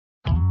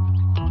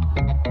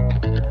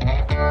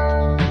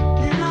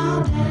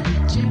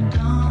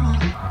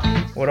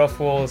up,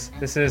 fools?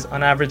 This is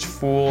Unaverage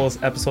Fools,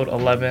 episode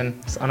 11.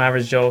 It's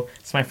Unaverage Joe.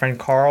 It's my friend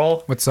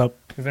Carl. What's up?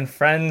 We've been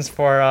friends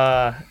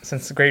for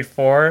since grade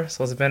 4,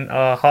 so it's been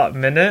a hot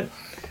minute.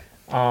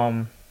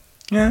 Yeah,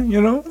 you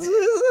know,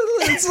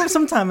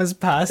 some time has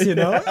passed, you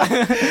know.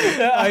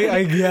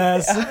 I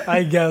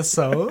guess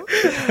so.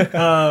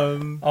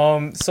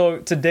 So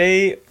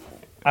today,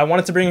 I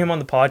wanted to bring him on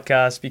the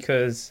podcast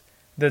because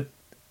the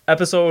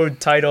episode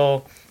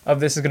title of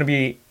this is gonna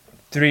be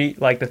the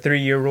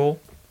 3-year rule.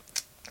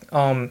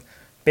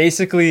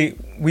 Basically,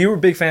 we were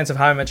big fans of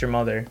How I Met Your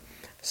Mother,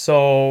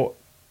 so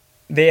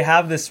they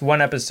have this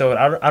one episode.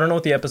 I don't know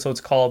what the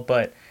episode's called,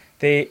 but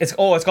it's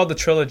called the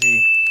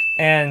trilogy.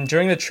 And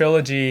during the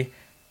trilogy,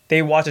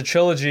 they watch a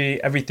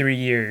trilogy every 3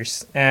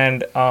 years,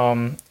 and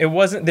they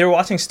were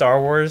watching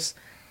Star Wars.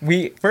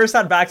 We first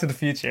had Back to the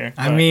Future.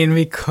 I mean,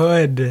 we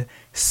could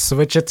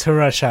switch it to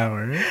Rush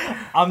Hour.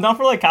 I'm down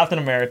for like Captain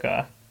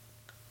America.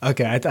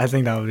 Okay, I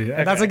think that would be.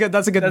 Okay. That's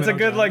a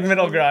good. Like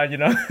middle ground, you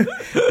know.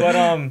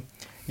 But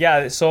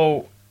yeah.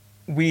 So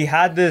we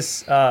had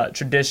this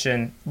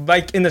tradition,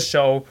 like in the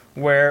show,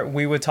 where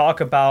we would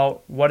talk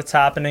about what's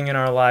happening in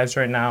our lives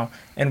right now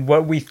and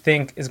what we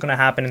think is going to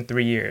happen in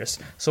 3 years.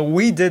 So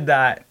we did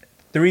that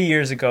 3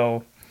 years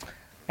ago,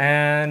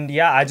 and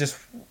yeah,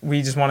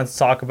 we just wanted to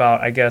talk about,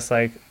 I guess,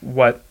 like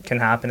what can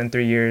happen in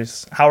 3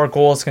 years, how our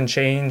goals can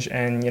change,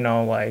 and you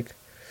know, like,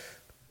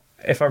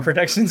 if our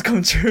predictions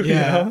come true.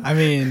 Yeah, you know? I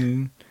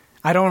mean,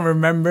 I don't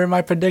remember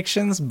my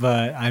predictions,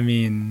 but I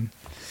mean,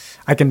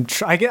 I can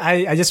try.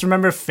 I just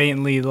remember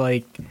faintly,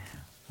 like,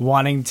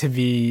 wanting to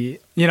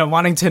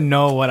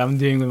know what I'm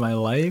doing with my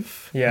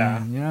life.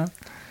 Yeah. Yeah.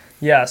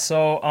 Yeah,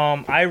 so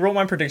I wrote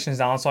my predictions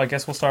down, so I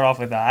guess we'll start off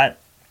with that.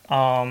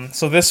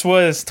 So this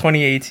was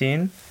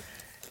 2018.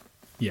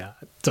 Yeah,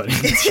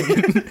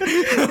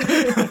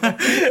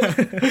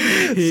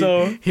 2018.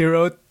 So he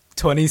wrote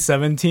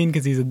 2017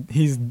 because he's a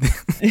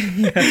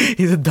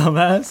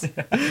dumbass.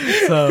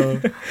 So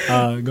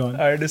go on.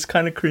 Alright, it's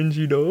kind of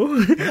cringy though.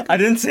 I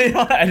didn't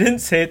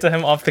say it to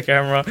him off the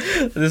camera.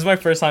 This is my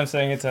first time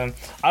saying it to him.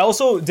 I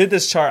also did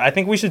this chart. I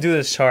think we should do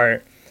this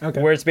chart,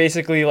 where it's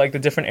basically like the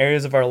different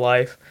areas of our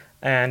life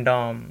and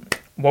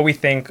what we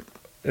think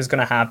is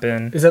gonna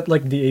happen. Is that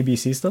like the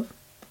ABC stuff?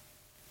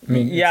 I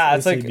mean, yeah,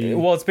 it's like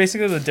it's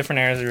basically the different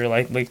areas of your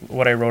life, like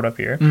what I wrote up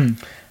here.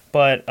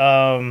 But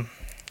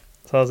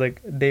so I was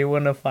like, day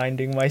one of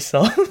finding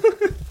myself.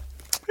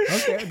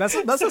 Okay, that's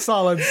a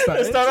solid start.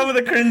 Let's start off with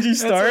a cringy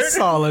start. That's a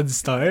solid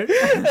start.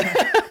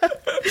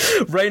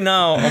 Right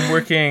now, I'm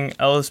working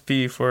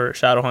LSP for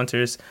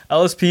Shadowhunters.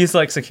 LSP is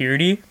like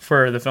security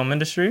for the film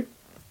industry.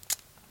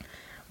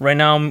 Right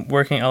now, I'm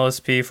working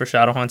LSP for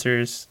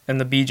Shadowhunters in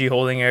the BG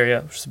holding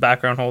area, which is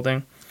background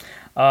holding.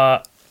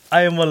 I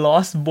am a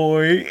lost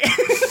boy.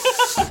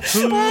 That's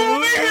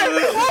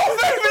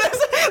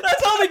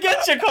how they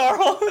get you,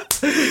 Carl.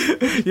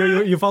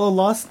 You follow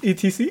Lost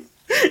ETC?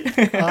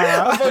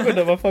 I fuck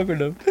with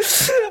them.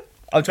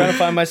 I'm trying to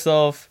find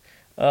myself.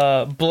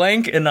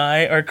 Blank and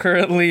I are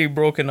currently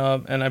broken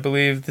up, and I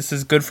believe this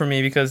is good for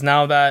me because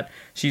now that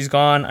she's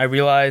gone, I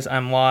realize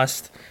I'm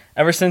lost.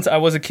 Ever since I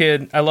was a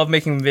kid, I love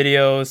making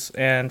videos,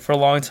 and for a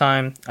long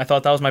time, I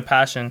thought that was my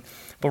passion.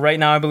 But right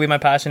now, I believe my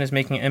passion is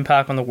making an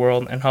impact on the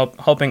world and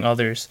helping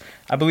others.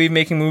 I believe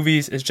making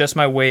movies is just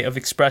my way of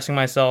expressing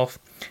myself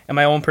and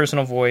my own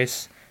personal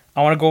voice.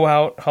 I want to go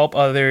out, help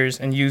others,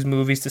 and use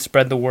movies to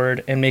spread the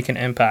word and make an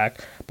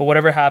impact. But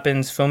whatever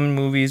happens, film and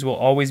movies will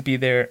always be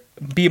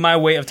my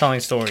way of telling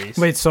stories.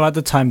 Wait, so at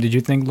the time, did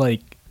you think like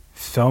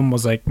film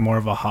was like more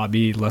of a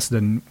hobby, less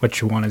than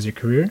what you want as your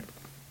career?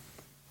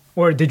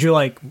 Or did you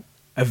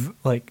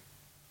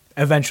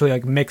eventually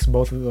like mix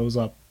both of those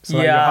up? So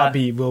your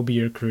hobby will be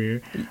your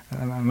career.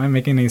 Am I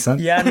making any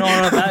sense? Yeah,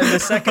 no. The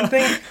second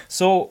thing.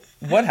 So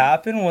what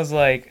happened was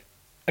like,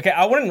 okay,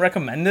 I wouldn't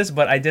recommend this,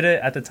 but I did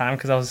it at the time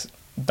because I was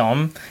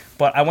dumb.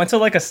 But I went to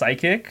like a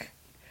psychic,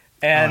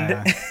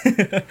 and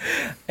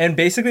and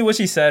basically what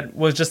she said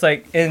was just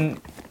like,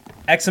 in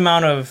X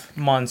amount of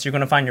months you're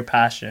gonna find your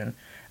passion.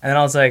 And then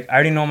I was like, I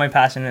already know what my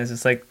passion is.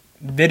 It's like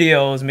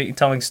videos,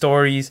 telling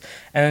stories.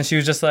 And then she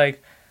was just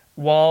like,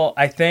 well,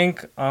 I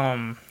think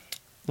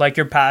like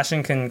your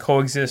passion can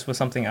coexist with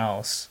something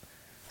else.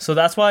 So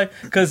that's why,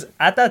 because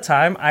at that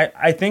time,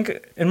 I think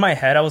in my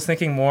head, I was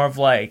thinking more of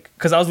like,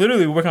 because I was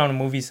literally working on a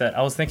movie set.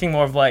 I was thinking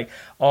more of like,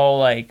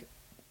 like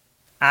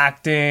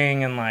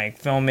acting and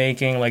like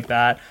filmmaking like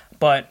that.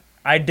 But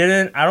I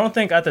don't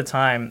think at the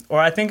time, or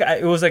I think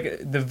it was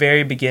like the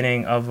very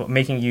beginning of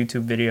making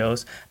YouTube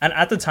videos. And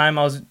at the time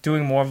I was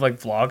doing more of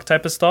like vlog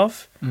type of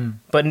stuff.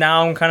 But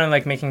now I'm kind of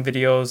like making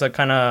videos that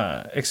kind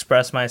of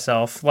express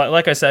myself.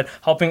 Like I said,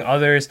 helping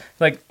others.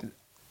 Like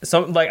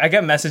I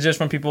get messages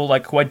from people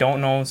like who I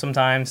don't know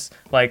sometimes,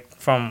 like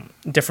from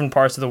different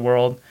parts of the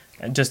world,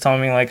 and just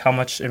telling me like how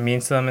much it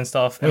means to them and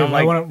stuff. And I'm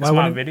like, it's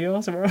my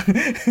videos, bro.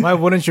 Why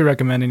wouldn't you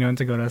recommend anyone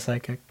to go to a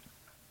psychic?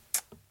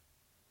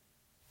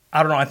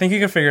 I don't know. I think you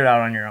can figure it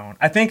out on your own.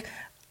 I think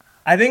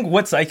I think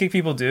what psychic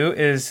people do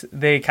is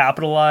they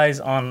capitalize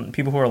on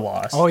people who are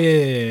lost. Oh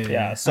yeah.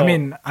 Yeah, so- I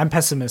mean, I'm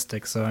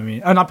pessimistic, so I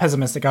mean, not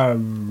pessimistic,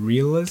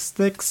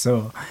 realistic.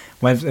 So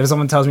when if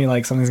someone tells me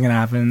like something's gonna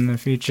happen in the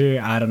future,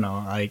 I don't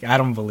know. Like I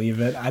don't believe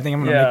it. I think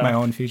I'm gonna Yeah. make my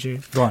own future.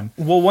 Go on.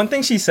 Well, one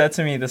thing she said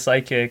to me, the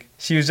psychic,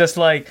 she was just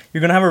like,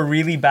 "You're gonna have a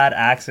really bad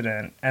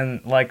accident,"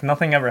 and like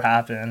nothing ever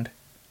happened.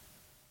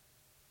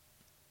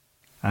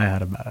 I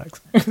had a bad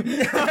accident.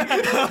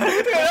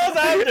 That was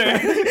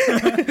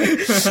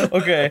after.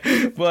 Okay,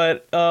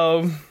 but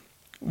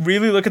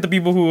really look at the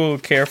people who will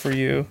care for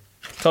you.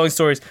 Telling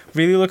stories.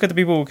 Really look at the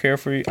people who care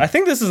for you. I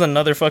think this is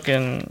another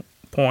fucking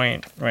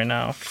point right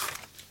now.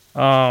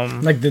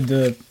 Like did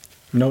the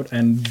note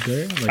end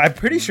there? Like, I'm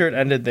pretty sure it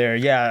ended there.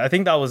 Yeah, I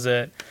think that was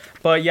it.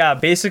 But yeah,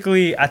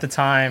 basically at the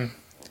time,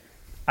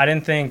 I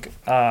didn't think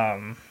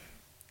I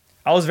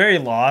was very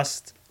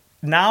lost.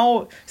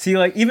 Now, see,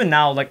 like even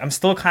now, like I'm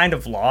still kind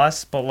of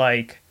lost, but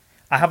like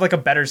I have like a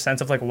better sense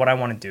of like what I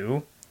want to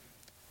do.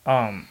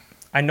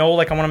 I know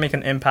like I want to make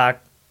an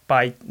impact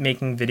by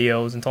making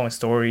videos and telling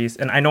stories,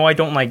 and I know I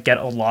don't like get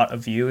a lot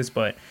of views,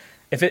 but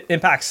if it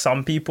impacts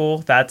some people,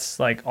 that's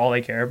like all I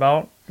care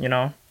about, you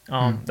know.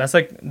 That's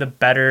like the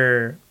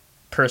better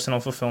personal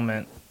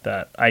fulfillment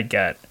that I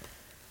get.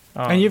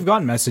 and you've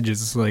gotten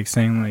messages like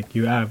saying like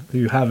you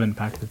have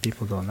impacted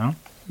people though, no?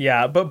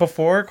 Yeah, but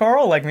before,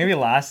 Carl, like maybe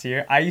last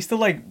year, I used to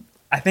like,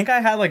 I think I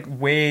had like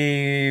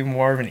way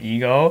more of an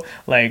ego.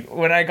 Like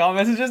when I got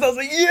messages, I was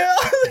like, yeah,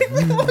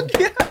 like, fuck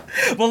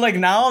yeah. But like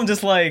now I'm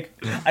just like,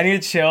 I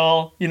need to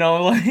chill, you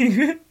know, like.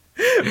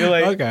 You're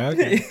like,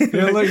 Okay.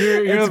 You're like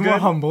you're It's more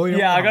good. humble. You're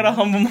Yeah, more I gotta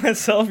humble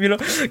myself, you know.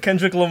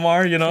 Kendrick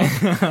Lamar, you know.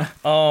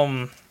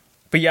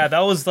 But yeah, that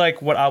was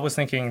like what I was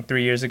thinking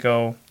 3 years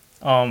ago.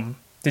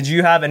 Did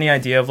you have any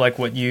idea of like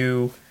what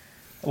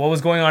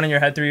was going on in your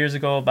head 3 years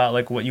ago about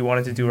like what you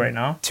wanted to do right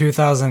now?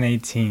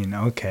 2018.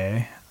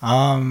 Okay.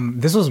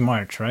 This was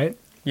March, right?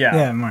 Yeah.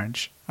 Yeah,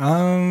 March.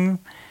 No,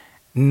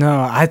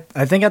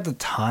 I think at the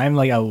time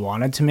like I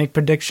wanted to make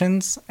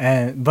predictions,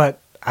 but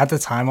at the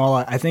time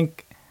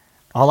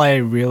all I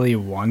really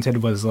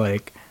wanted was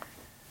like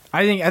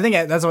I think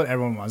that's what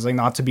everyone wants, like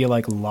not to be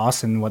like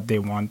lost in what they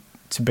want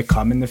to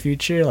become in the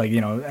future. Like,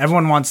 you know,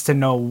 everyone wants to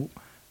know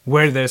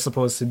where they're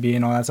supposed to be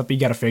and all that stuff. You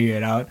got to figure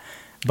it out.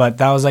 But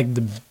that was like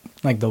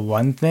the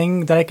one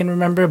thing that I can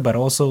remember, but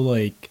also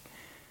like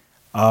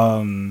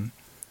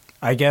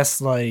I guess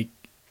like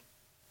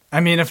I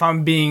mean, if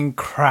I'm being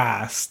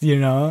crass, you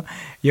know,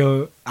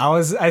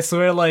 I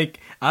swear, like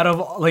out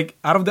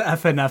of the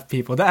FNF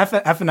people, the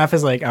FNF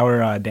is like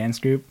our dance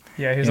group.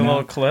 Yeah, here's You a know?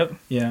 little clip.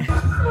 Yeah.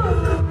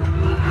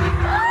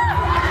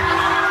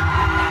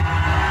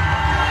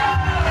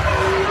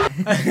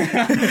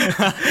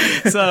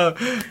 So,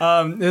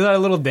 there's our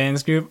little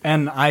dance group,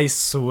 and I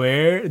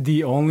swear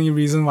the only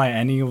reason why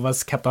any of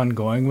us kept on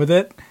going with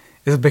it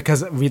is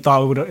because we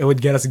thought it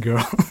would get us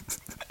girls.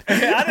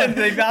 I didn't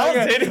think that. I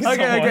was dating someone.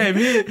 Okay.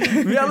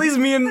 Me, at least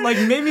me and like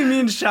maybe me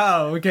and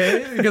Shao,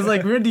 okay, because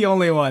like we're the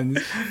only ones.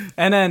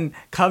 And then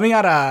coming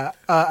out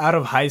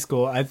of high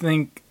school, I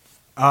think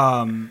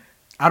I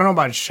don't know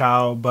about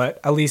Shao,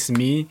 but at least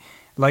me,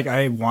 like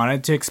I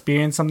wanted to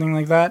experience something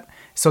like that.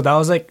 So that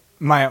was like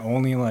my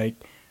only like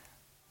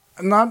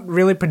not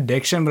really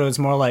prediction, but it was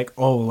more like,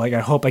 oh, like I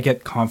hope I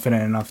get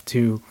confident enough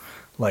to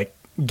like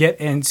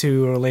get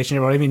into a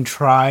relationship or even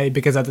try,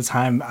 because at the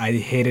time I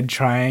hated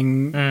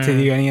trying to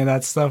do any of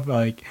that stuff.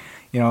 Like,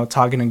 you know,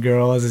 talking to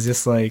girls is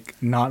just like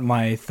not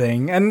my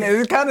thing, and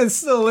it kind of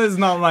still is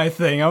not my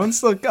thing. I'm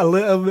still a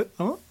little bit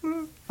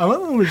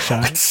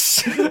shy.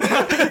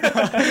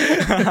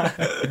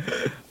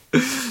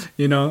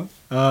 You know,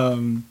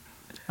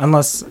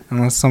 unless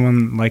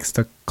someone likes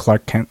the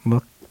Clark Kent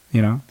look,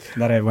 you know,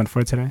 that I went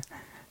for today.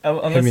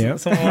 Hit me up.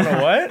 Unless someone want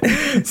a what?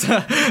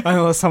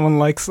 Unless someone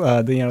likes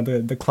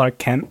the Clark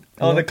Kent.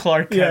 Oh, look. the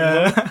Clark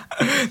Kent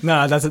look?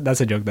 No, that's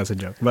a joke. That's a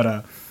joke.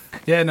 But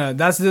yeah, no,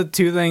 that's the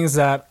two things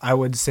that I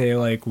would say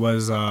like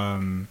was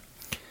the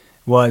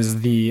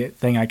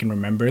thing I can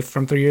remember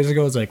from 3 years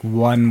ago. Is like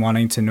one,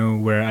 wanting to know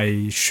where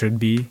I should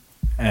be,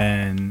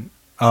 and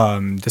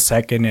the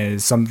second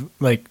is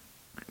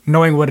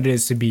knowing what it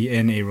is to be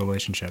in a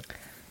relationship.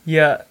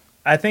 Yeah,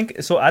 I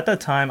think so. At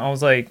that time, I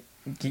was like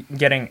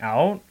getting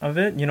out of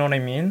it. You know what I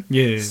mean?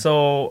 Yeah.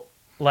 So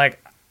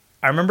like,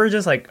 I remember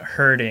just like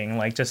hurting,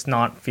 like just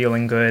not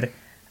feeling good,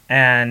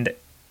 and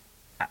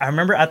I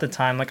remember at the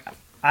time like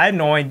I had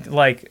no idea,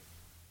 like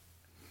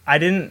I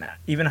didn't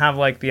even have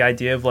like the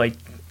idea of like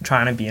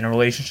trying to be in a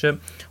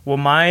relationship. What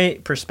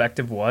my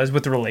perspective was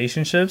with the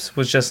relationships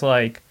was just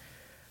like,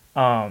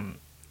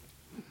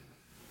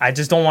 I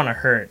just don't want to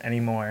hurt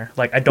anymore.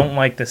 Like, I don't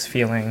like this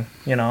feeling,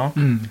 you know?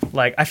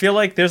 Like, I feel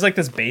like there's, like,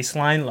 this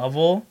baseline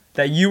level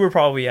that you were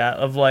probably at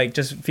of, like,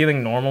 just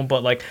feeling normal.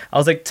 But, like, I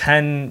was, like,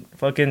 10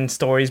 fucking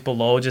stories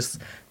below I just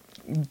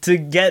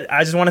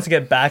wanted to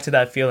get back to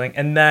that feeling.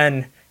 And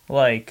then,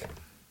 like,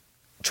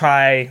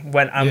 try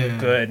when I'm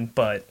good.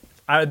 But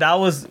that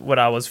was what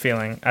I was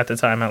feeling at the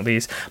time, at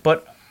least.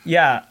 But,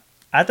 yeah,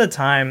 at the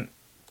time,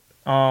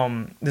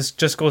 this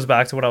just goes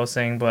back to what I was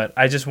saying, but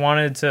I just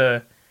wanted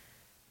to,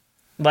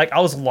 like, I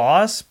was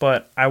lost,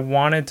 but I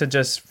wanted to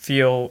just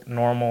feel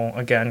normal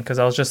again because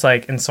I was just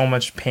like in so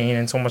much pain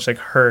and so much like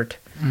hurt,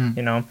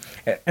 you know.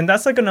 And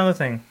that's like another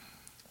thing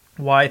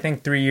why I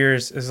think 3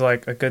 years is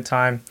like a good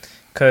time,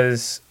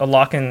 because a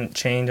lot can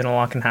change and a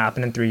lot can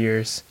happen in 3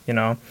 years, you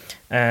know.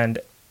 And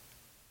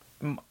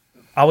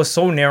I was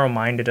so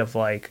narrow-minded of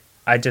like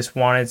I just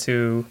wanted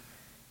to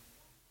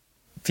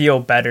feel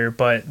better,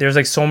 but there's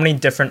like so many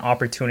different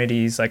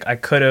opportunities. Like I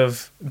could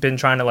have been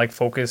trying to like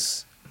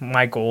focus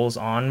my goals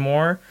on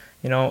more,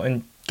 you know,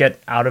 and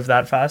get out of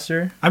that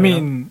faster. I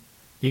mean,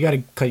 you got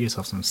to cut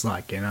yourself some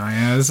slack, you know.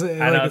 Yeah,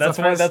 I know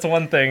that's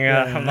one thing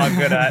I'm not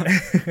good at.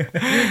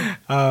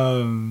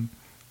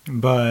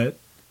 But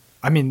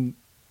I mean,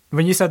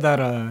 when you said that,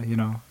 you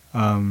know,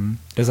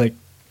 there's like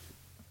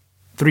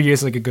 3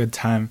 years like a good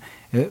time.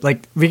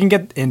 Like we can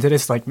get into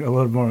this like a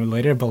little more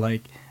later, but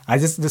like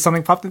there's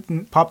something popped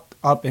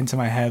up into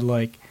my head,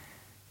 like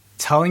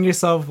telling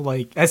yourself,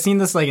 like I've seen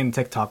this like in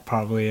TikTok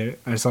probably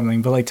or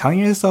something, but like telling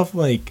yourself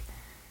like,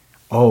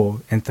 oh,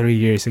 in 3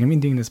 years you're gonna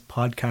be doing this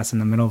podcast in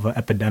the middle of an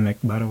epidemic,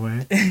 by the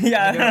way.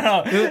 Yeah, I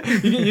know.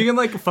 You can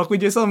like fuck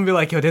with yourself and be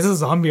like, yo, this is a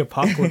zombie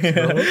apocalypse,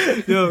 bro.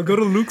 Yo, go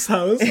to Luke's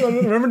house.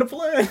 Remember the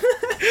plan.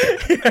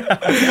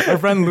 Our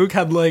friend Luke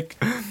had like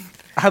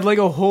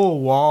a whole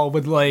wall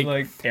with like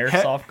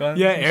airsoft guns.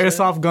 Yeah,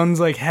 airsoft guns,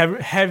 like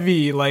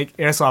heavy like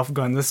airsoft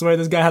guns. I swear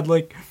this guy had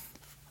like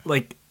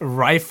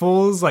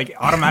rifles, like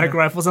automatic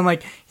rifles, and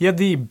like he had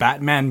the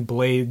Batman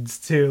blades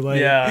too. Like,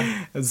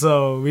 yeah.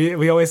 So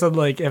we always said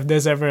like if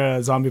there's ever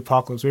a zombie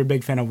apocalypse, we were a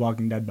big fan of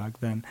Walking Dead back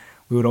then.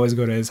 We would always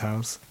go to his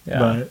house. Yeah.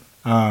 But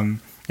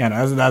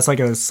yeah, that's like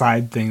a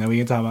side thing that we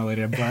can talk about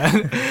later. But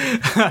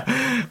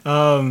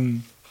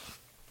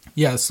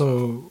yeah.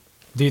 So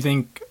do you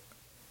think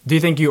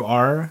you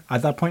are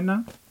at that point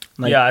now?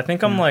 Like, yeah, I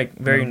think I'm like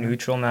very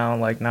neutral now.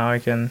 Like now I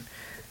can,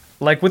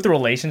 like with the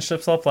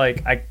relationship stuff,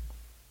 like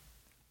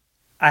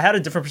I had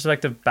a different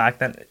perspective back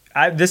then.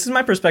 This is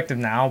my perspective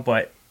now,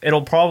 but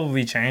it'll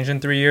probably change in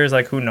 3 years.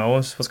 Like, who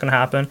knows what's going to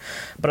happen.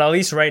 But at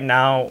least right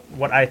now,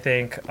 what I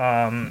think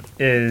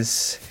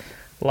is,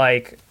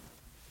 like,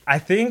 I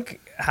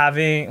think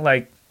having,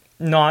 like,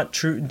 not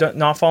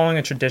following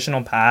a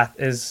traditional path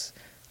is,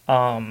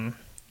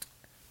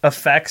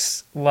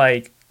 affects,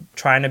 like,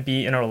 trying to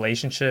be in a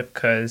relationship,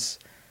 because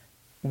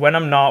when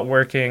I'm not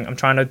working, I'm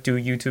trying to do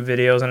YouTube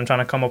videos and I'm trying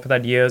to come up with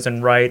ideas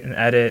and write and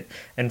edit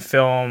and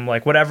film,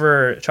 like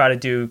whatever, try to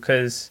do.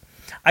 Because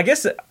I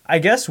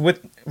guess with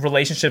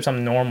relationships,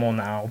 I'm normal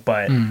now.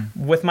 But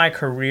with my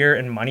career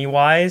and money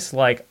wise,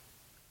 like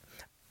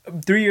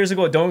 3 years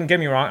ago, don't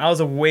get me wrong, I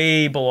was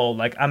way below.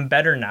 Like I'm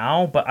better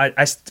now, but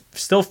I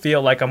still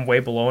feel like I'm way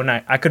below, and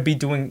I could be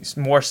doing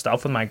more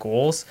stuff with my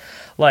goals.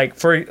 Like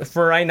for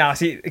right now,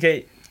 see,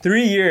 okay,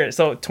 3 years.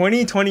 So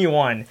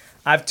 2021.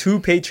 I have 2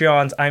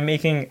 Patreons. I'm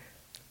making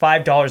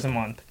 $5 a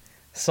month.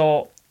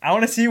 So I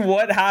want to see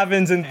what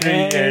happens in 3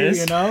 years.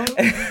 You know,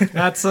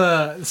 that's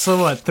so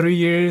what? 3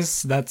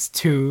 years. That's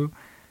 2.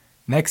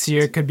 Next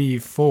year could be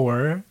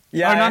 4.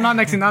 Yeah. Not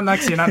next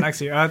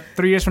year.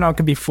 3 years from now it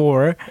could be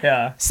 4.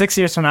 Yeah. 6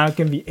 years from now it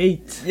can be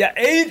 8. Yeah,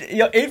 8.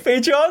 Yeah, 8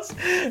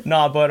 Patreons.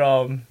 Nah, but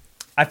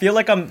I feel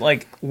like I'm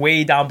like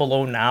way down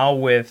below now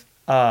with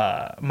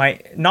not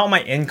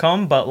my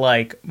income, but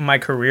like my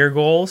career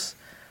goals.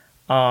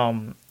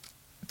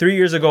 3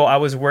 years ago, I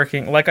was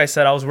working, like I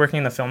said, I was working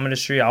in the film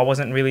industry. I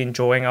wasn't really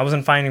enjoying, I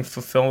wasn't finding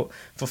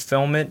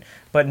fulfillment.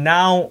 But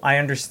now I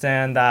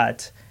understand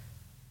that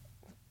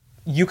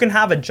you can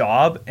have a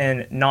job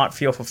and not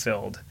feel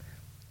fulfilled.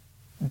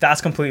 That's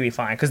completely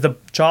fine, because the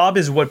job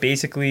is what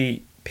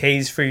basically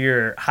pays for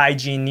your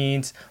hygiene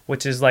needs,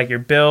 which is like your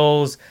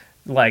bills,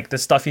 like the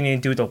stuff you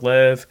need to do to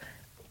live.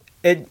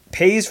 It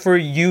pays for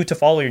you to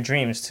follow your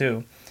dreams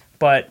too.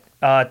 But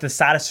the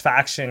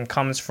satisfaction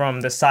comes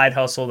from the side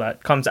hustle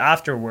that comes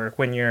after work,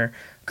 when you're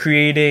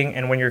creating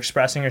and when you're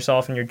expressing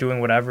yourself and you're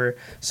doing whatever.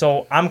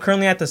 So I'm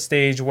currently at the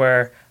stage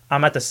where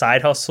I'm at the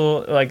side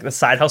hustle, like the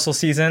side hustle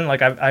season.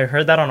 Like I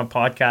heard that on a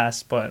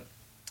podcast, but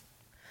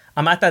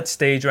I'm at that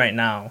stage right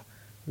now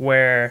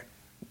where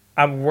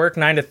I work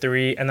 9 to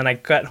 3 and then I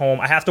get home.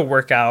 I have to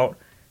work out.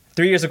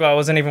 3 years ago, I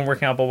wasn't even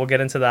working out, but we'll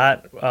get into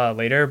that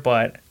later.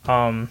 But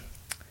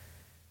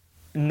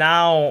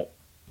now,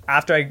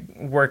 after I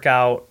work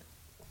out,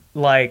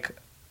 like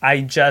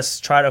I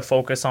just try to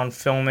focus on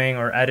filming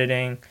or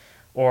editing,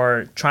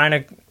 or trying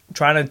to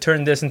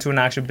turn this into an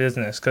actual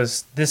business,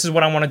 because this is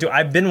what I want to do.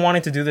 I've been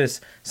wanting to do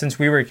this since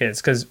we were kids,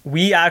 because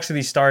we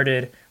actually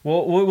started.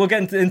 We'll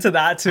get into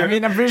that too. I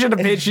mean, I'm pretty sure the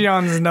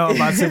Patreons know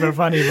about Super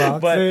Funny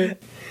Box. But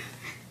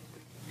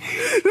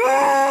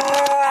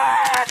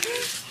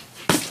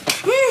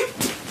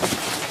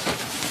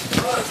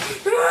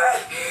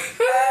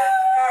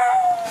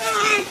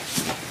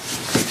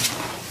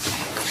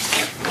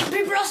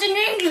in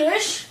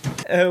English.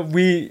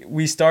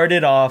 We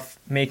started off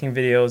making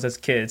videos as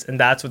kids, and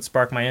that's what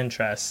sparked my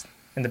interest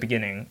in the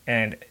beginning.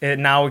 And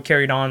now it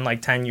carried on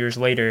like 10 years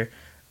later.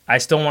 I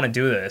still want to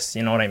do this.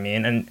 You know what I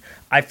mean? And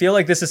I feel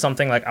like this is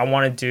something like I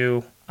want to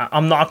do.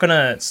 I'm not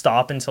gonna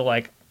stop until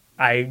like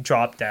I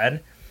drop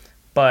dead.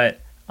 But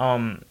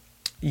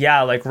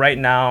yeah, like right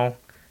now,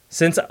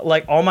 since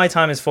like all my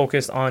time is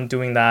focused on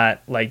doing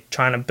that, like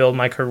trying to build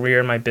my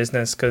career, my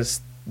business,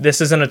 because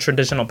this isn't a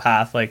traditional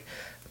path, like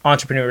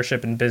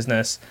entrepreneurship and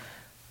business.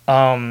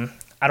 I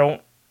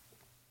don't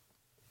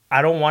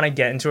want to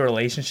get into a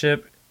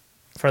relationship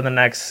for the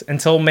next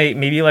until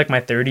maybe like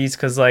my 30s,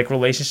 because like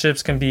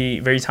relationships can be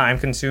very time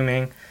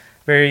consuming,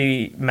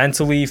 very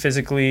mentally,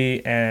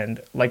 physically, and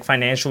like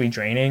financially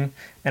draining.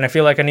 And I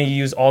feel like I need to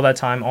use all that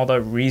time, all the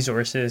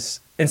resources,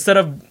 instead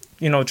of,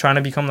 you know, trying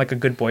to become like a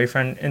good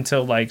boyfriend, into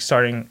like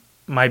starting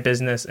my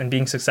business and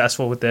being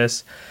successful with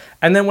this.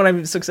 And then when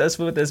I'm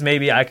successful with this,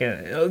 maybe I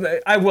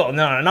will.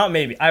 No, not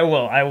maybe. I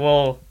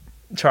will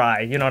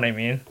try. You know what I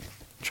mean?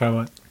 Try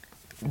what?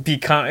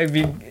 Be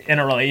in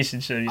a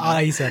relationship. You know? Ah,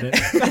 he said it.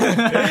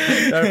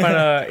 Try to find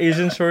a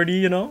Asian shorty,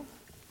 you know.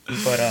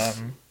 But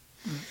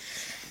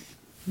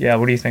yeah.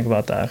 What do you think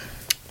about that?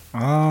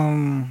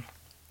 I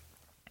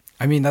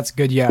mean, that's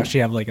good. You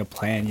actually have like a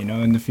plan, you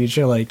know, in the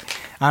future. Like,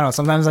 I don't know.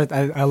 Sometimes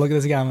I look at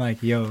this guy, I'm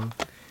like, yo,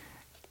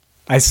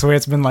 I swear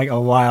it's been like a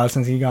while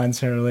since he got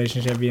into a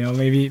relationship. You know,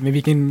 maybe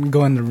he can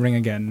go in the ring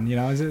again. You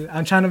know,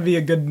 I'm trying to be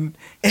a good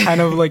kind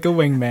of like a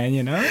wingman.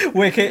 You know.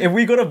 Wait, okay, if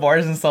we go to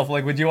bars and stuff,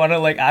 like, would you want to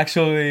like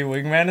actually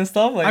wingman and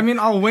stuff? Like, I mean,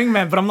 I'll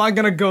wingman, but I'm not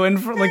gonna go in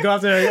for like go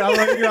after. I'm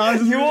like, you know,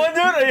 you won't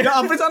do it.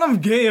 I'll pretend I'm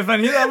gay if I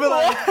need. I'll be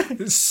like,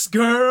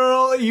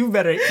 girl, you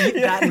better eat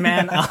that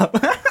man up.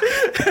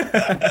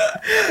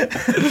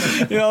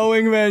 You know,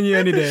 wingman you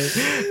any day.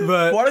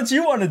 But why don't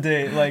you want to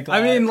date? Like,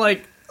 I mean,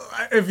 like,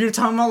 if you're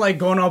talking about like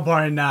going to a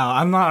bar now,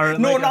 I'm not.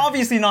 No, like,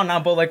 obviously not now.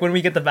 But like when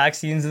we get the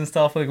vaccines and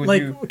stuff, like, would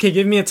like, you? Okay,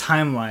 give me a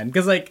timeline,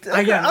 because like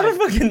I don't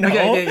fucking know.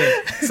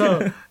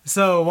 Okay.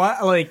 So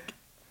what? Like,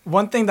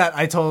 one thing that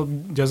I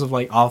told Joseph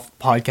like off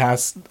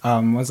podcast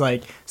was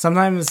like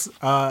sometimes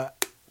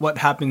what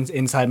happens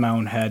inside my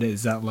own head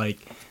is that like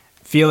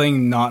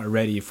feeling not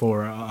ready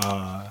for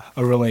a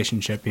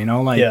relationship. You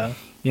know, like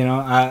you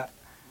know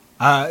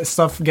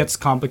stuff gets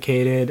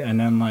complicated, and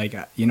then like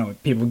you know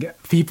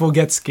people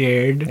get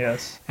scared.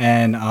 Yes.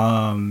 And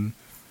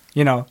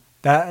you know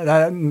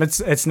that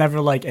it's never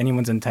like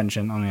anyone's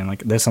intention. I mean,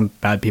 like there's some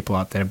bad people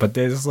out there, but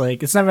there's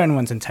like it's never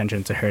anyone's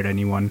intention to hurt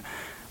anyone.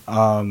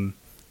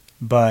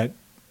 But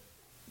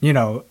you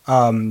know,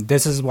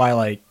 this is why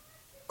like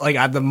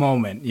at the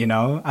moment, you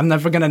know, I'm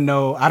never gonna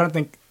know. I don't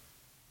think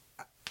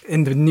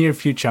in the near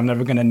future I'm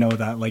never gonna know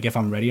that like if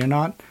I'm ready or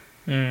not.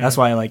 That's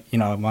why, like, you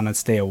know, I want to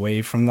stay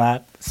away from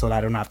that so that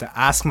I don't have to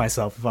ask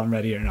myself if I'm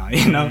ready or not,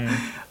 you know?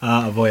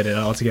 Avoid it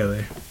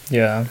altogether.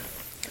 Yeah.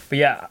 But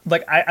yeah,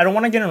 like, I don't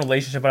want to get in a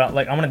relationship, but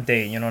like, I want to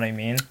date, you know what I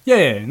mean?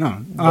 Yeah,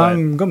 no.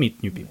 Go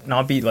meet new people.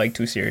 Not be, like,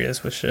 too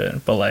serious with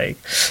shit, but, like,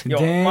 yo,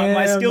 Damn,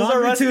 my skills are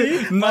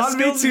rusty. My not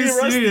skills be be too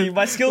rusty. serious.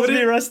 My skills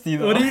be rusty,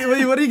 though.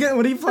 What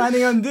are you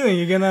planning on doing?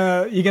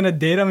 You're gonna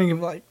date him and you're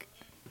like,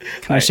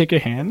 can I shake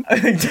your hand?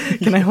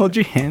 Can I hold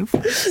your hand?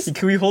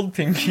 Can we hold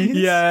pinkies?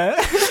 Yeah.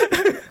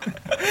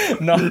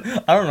 No,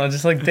 I don't know.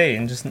 Just like date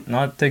and just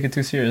not take it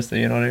too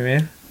seriously. You know what I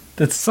mean?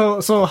 That's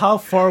so. How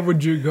far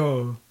would you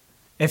go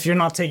if you're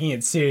not taking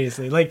it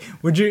seriously? Like,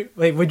 would you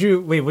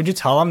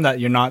tell them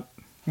that you're not?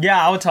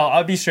 Yeah, I would tell.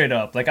 I'd be straight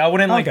up. Like, I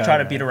wouldn't like Okay. try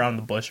to beat around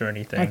the bush or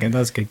anything. Okay,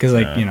 that's good. Cause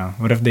like you know,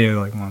 what if they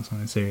like want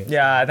something serious?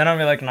 Yeah, then I'd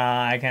be like,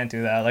 nah, I can't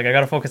do that. Like, I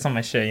gotta focus on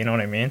my shit. You know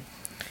what I mean?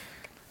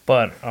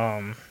 But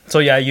so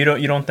yeah, you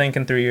don't think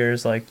in 3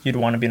 years like you'd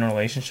want to be in a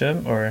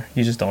relationship, or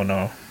you just don't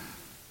know?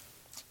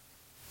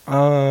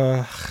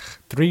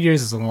 3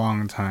 years is a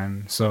long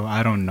time, so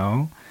I don't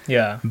know.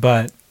 Yeah.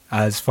 But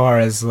as far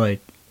as like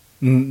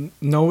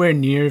nowhere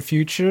near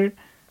future,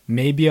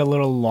 maybe a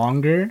little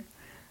longer.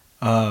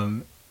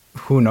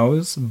 Who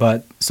knows?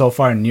 But so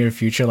far near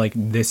future, like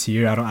this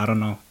year, I don't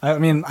know. I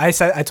mean, I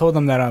told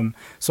them that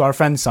so our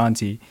friend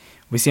Santi,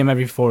 we see him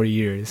every 4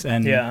 years,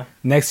 and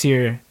next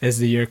year is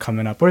the year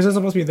coming up. Or is it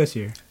supposed to be this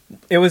year?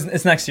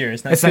 It's next year.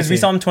 It's next because we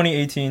saw him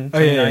 2018,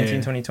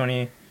 2019,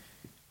 2020.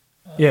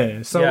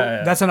 Yeah, so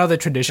that's another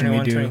tradition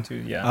we do. 22,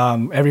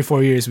 yeah. Every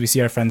 4 years we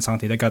see our friend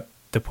Santi that got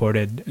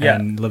deported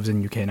and lives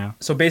in UK now.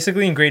 So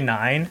basically in grade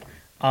 9,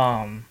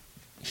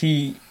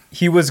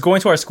 he was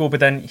going to our school, but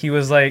then he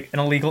was like an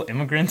illegal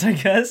immigrant, I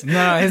guess.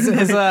 No,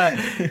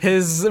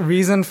 his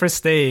reason for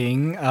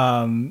staying,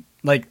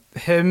 like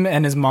him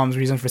and his mom's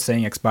reason for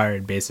staying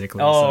expired,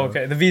 basically. Oh, so,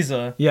 okay, the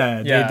visa.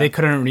 Yeah, they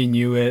couldn't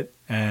renew it,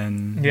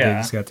 and they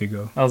just got to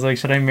go. I was like,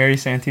 should I marry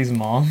Santi's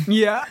mom?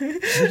 Yeah.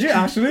 Did you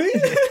actually?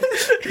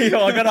 Yo,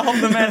 I gotta help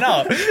the man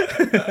out.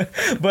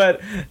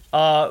 But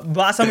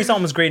last time we saw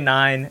him was grade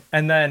 9,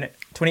 and then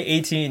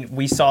 2018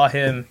 we saw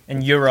him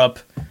in Europe.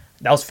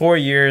 That was 4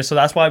 years, so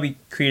that's why we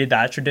created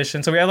that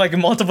tradition. So we have like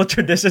multiple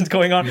traditions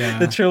going on: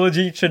 the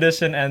trilogy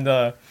tradition and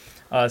the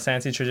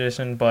Santi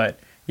tradition. But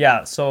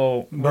yeah,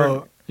 so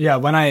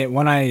when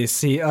I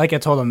see, like I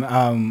told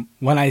him,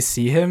 when I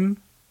see him,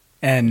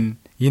 and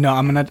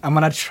I'm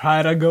gonna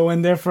try to go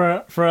in there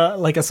for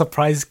like a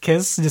surprise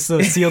kiss just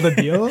to seal the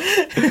deal.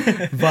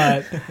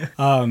 But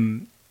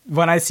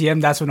when I see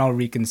him, that's when I'll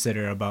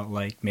reconsider about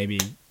like maybe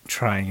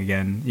trying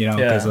again.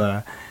 Because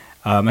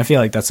I feel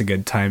like that's a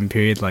good time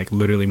period, like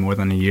literally more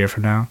than a year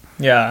from now.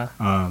 Yeah.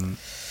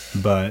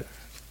 But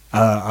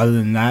other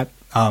than that,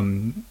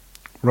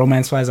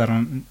 romance wise, I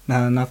don't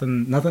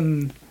nothing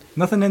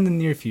in the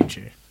near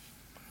future.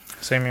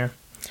 Same here.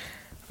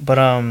 But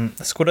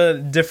let's go to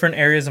different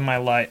areas of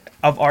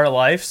our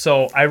life.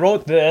 So I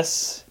wrote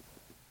this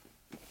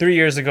 3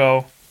 years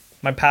ago.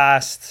 My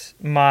past,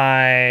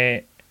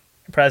 my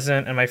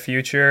present, and my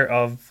future.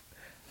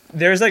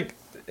 There's like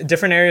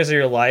different areas of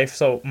your life.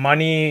 So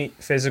money,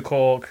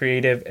 physical,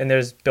 creative, and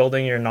there's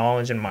building your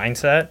knowledge and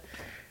mindset.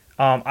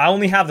 I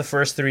only have the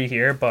first 3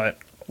 here, but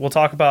we'll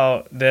talk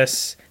about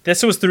this.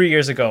 This was 3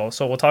 years ago,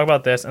 so we'll talk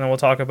about this, and then we'll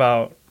talk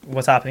about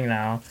what's happening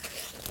now.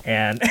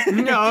 And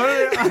No,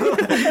 I'm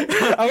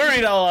gonna read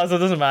it all out, so it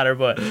doesn't matter.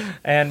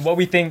 And what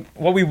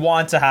we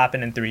want to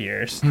happen in 3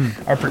 years,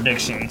 our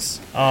predictions.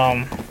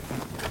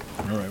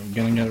 all right, we're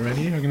gonna get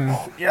ready.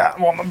 Yeah,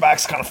 well, my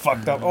back's kind of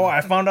fucked up. Oh,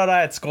 I found out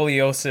I had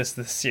scoliosis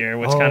this year,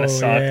 which kind of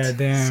sucked. Yeah,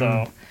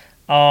 damn.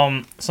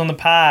 So in the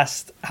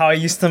past, how I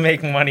used to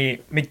make money,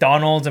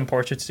 McDonald's and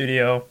portrait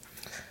studio.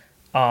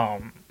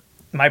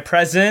 My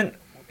present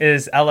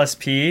is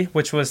LSP,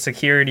 which was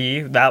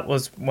security. That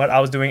was what I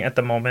was doing at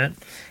the moment.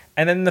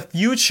 And then in the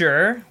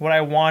future, what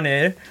I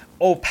wanted,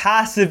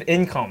 passive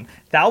income.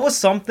 That was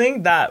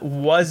something that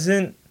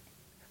wasn't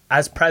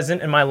as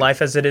present in my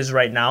life as it is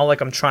right now. Like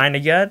I'm trying to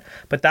get,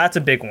 but that's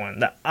a big one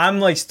that I'm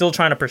like still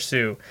trying to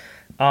pursue.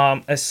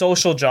 A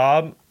social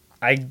job,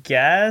 I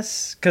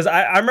guess, because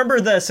I remember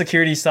the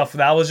security stuff.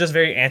 That was just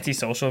very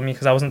antisocial of me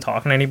because I wasn't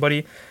talking to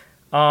anybody.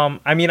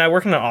 I mean, I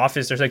work in an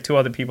office. There's like 2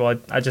 other people.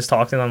 I just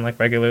talk to them like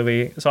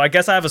regularly. So I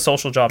guess I have a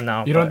social job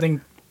now. You don't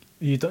think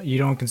you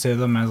don't consider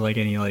them as like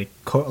any like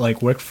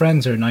like work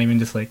friends, or not even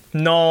just like?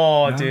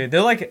 No, dude.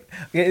 They're like,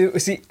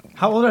 see,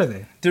 how old are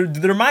they?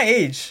 They're my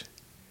age.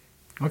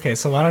 Okay,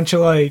 so why don't you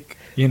like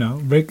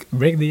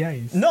break the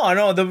ice?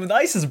 No, the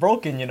ice is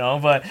broken,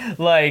 but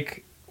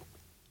like,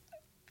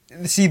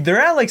 see, they're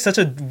at like such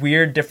a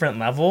weird different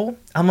level.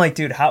 I'm like,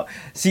 dude, how?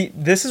 See,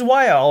 this is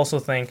why I also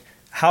think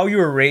how you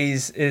were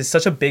raised is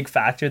such a big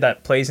factor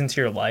that plays into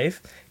your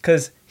life,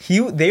 because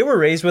they were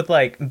raised with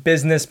like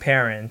business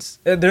parents.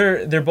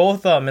 They're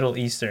both Middle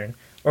Eastern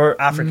or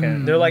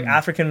African. They're like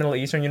African Middle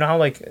Eastern. You know how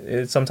like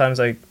it sometimes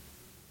like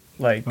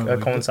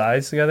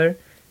coincides together.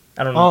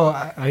 I don't know.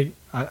 Oh,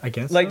 I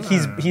guess. Like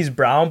he's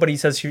brown, but he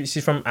says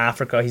he's from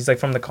Africa. He's like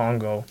from the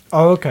Congo.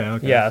 Oh, okay.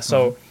 Yeah,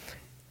 so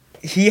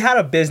he had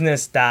a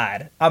business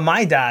dad.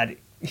 My dad,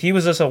 he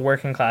was just a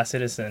working class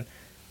citizen.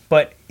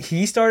 But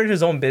he started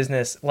his own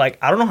business. Like,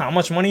 I don't know how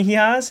much money he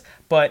has,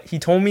 but he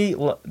told me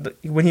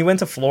when he went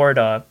to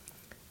Florida,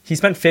 he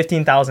spent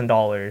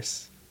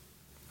 $15,000.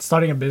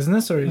 Starting a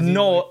business, or is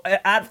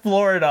at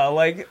Florida,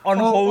 like on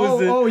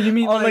hoses. Oh, you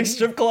mean on like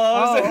strip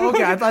clubs? Oh,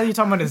 okay. I thought you were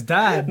talking about his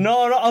dad.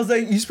 No. I was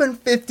like, you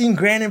spent 15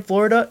 grand in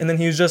Florida, and then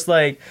he was just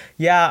like,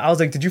 yeah. I was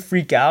like, did you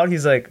freak out?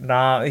 He's like,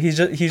 nah. He's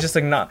just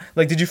like, nah.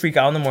 Like, did you freak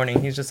out in the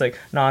morning? He's just like,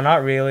 nah,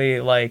 not really.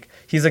 Like,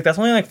 he's like, that's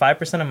only like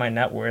 5% of my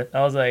net worth.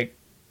 I was like,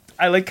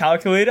 I like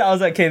calculated. I was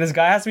like, okay, this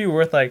guy has to be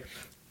worth like,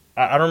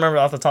 I don't remember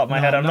off the top of my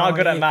head. I'm not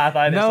good at math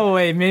either. No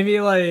way. Maybe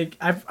like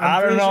I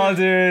don't know,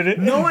 dude.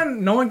 No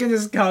one can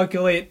just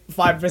calculate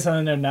 5%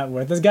 of their net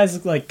worth. This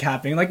guy's like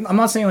capping. Like, I'm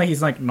not saying like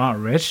he's like not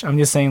rich. I'm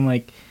just saying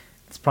like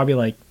it's probably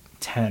like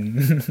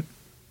 10,000.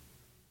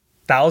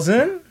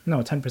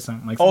 No,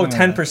 10%. Like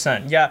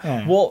 10%.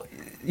 Yeah. Well,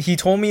 he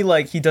told me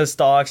like he does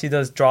stocks. He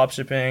does drop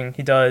shipping.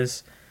 He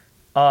does.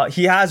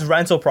 He has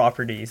rental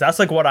properties. That's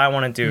like what I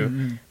want to do.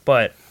 Mm-hmm.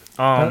 But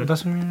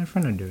that's what me and my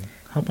friend are doing.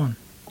 Hop on.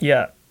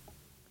 Yeah.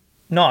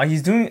 No,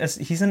 he's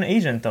an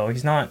agent though.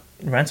 He's not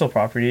rental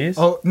properties.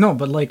 Oh no,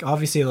 but like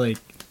obviously like.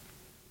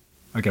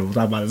 Okay, we'll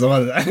talk about this.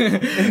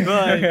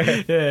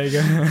 But, yeah.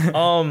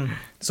 Go.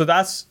 So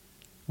that's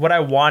what I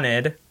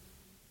wanted.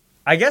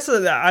 I guess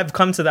I've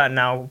come to that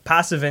now.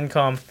 Passive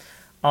income.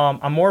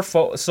 I'm more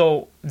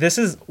so this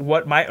is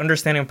what my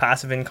understanding of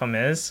passive income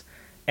is,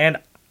 and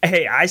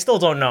hey, I still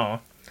don't know,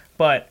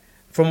 but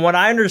from what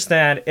I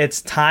understand,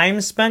 it's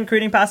time spent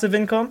creating passive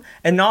income,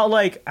 and not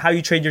like how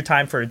you trade your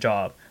time for a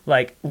job.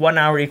 Like 1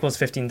 hour equals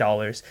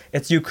 $15.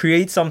 It's you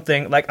create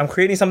something, like I'm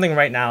creating something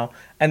right now,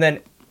 and then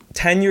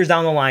 10 years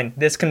down the line,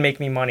 this can make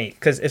me money.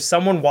 Because if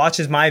someone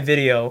watches my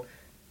video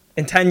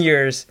in 10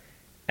 years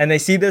and they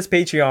see this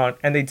Patreon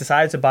and they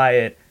decide to buy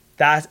it,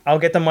 I'll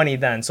get the money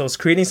then. So it's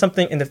creating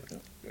something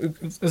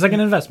it's like an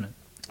investment.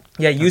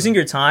 Yeah, using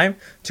your time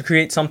to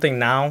create something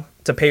now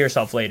to pay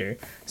yourself later.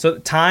 So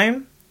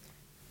time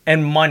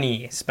and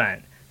money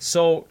spent.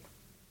 So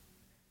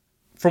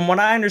from what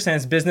I understand,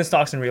 it's business,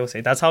 stocks, and real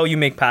estate. That's how you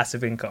make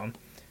passive income.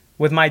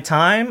 With my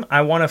time,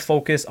 I want to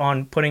focus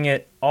on putting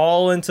it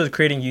all into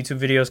creating YouTube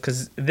videos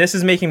because this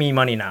is making me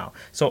money now.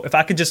 So if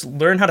I could just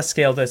learn how to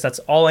scale this, that's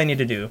all I need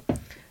to do.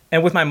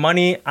 And with my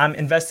money, I'm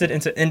invested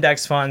into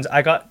index funds.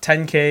 I got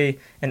 10K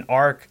in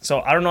ARK.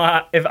 So I don't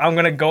know if I'm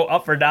going to go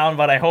up or down,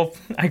 but I hope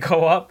I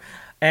go up.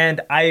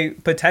 And I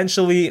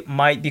potentially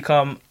might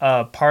become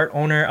a part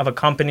owner of a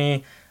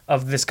company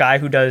of this guy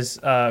who does,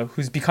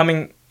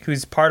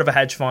 who's part of a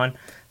hedge fund.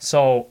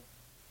 So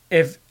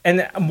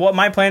what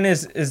my plan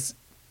is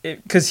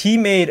because he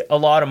made a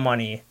lot of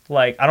money.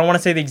 Like, I don't want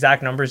to say the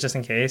exact numbers just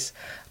in case,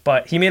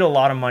 but he made a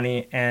lot of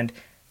money. And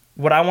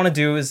what I want to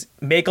do is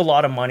make a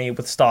lot of money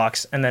with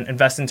stocks and then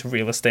invest into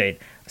real estate.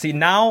 See,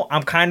 now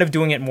I'm kind of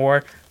doing it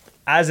more,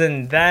 as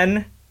in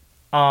then,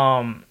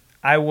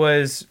 I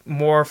was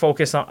more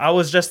focused on, I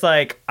was just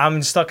like,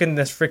 I'm stuck in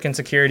this freaking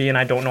security and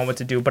I don't know what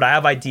to do, but I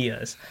have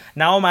ideas.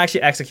 Now I'm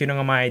actually executing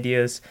on my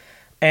ideas.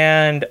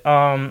 And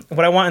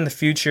what I want in the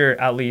future,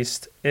 at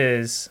least,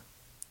 is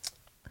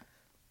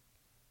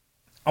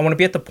I want to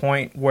be at the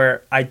point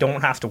where I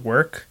don't have to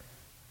work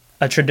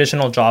a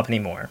traditional job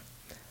anymore.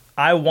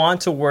 I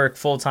want to work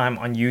full-time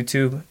on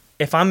YouTube.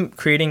 If I'm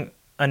creating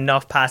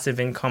enough passive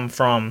income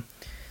from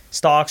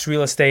stocks,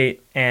 real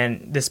estate,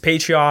 and this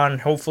Patreon,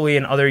 hopefully,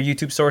 and other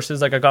YouTube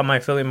sources, like I got my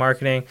affiliate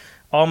marketing,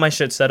 all my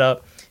shit set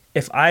up.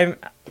 If I'm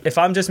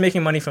just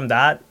making money from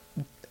that,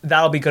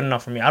 that'll be good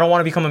enough for me. I don't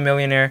want to become a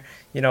millionaire.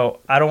 You know,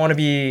 I don't want to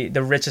be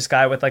the richest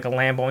guy with like a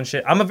Lambo and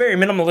shit. I'm a very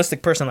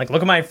minimalistic person. Like,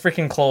 look at my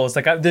freaking clothes.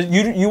 Like,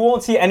 you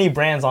won't see any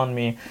brands on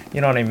me. You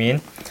know what I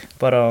mean?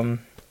 But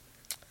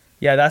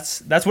yeah,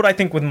 that's what I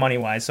think with money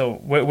wise. So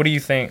what do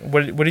you think?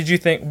 What did you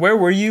think? Where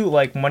were you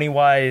like money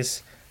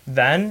wise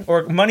then,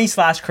 or money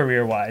 /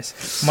 career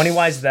wise? Money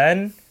wise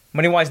then,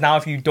 money wise now.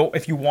 If you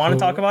want to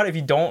talk about it, if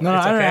you don't, no,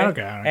 it's okay. I don't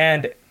care.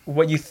 And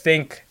what you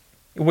think,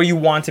 where you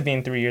want to be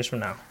in 3 years from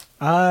now?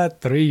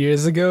 3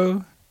 years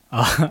ago,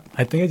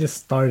 I think I just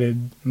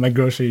started my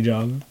grocery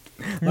job.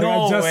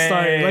 No I just way.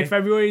 started like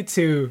February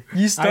 2.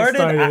 You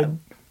started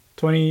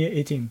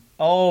 2018.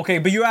 Oh, okay,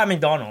 but you were at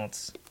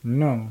McDonald's.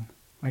 No,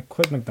 I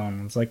quit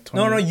McDonald's like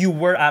 20. No, you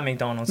were at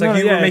McDonald's. Like,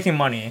 you were making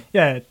money.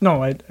 Yeah,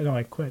 no, I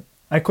quit.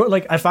 I quit.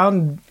 Like, I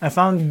found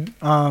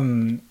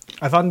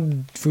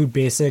Food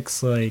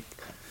Basics like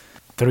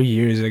 3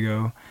 years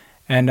ago,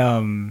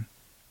 and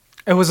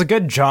it was a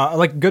good job,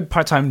 like good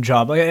part-time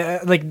job.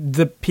 Like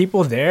the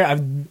people there,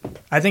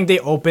 I think they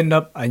opened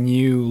up a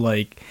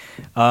new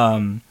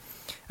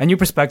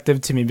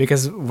perspective to me,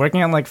 because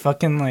working on like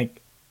fucking like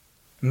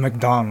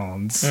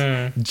McDonald's,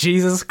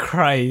 Jesus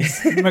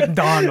Christ,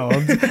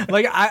 McDonald's.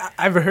 Like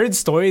I've heard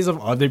stories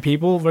of other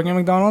people working at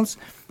McDonald's,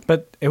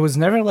 but it was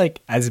never like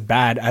as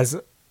bad as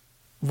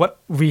what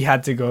we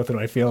had to go through.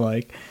 I feel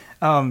like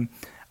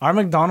our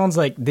McDonald's,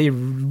 like, they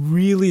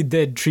really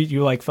did treat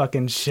you like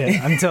fucking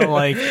shit until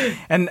like,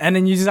 and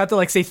then you just have to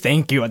like say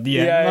thank you at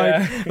the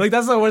end. Like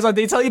that's the worst. Like,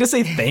 they tell you to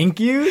say thank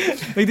you.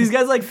 Like, these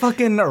guys like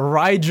fucking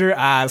ride your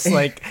ass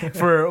like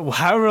for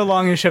however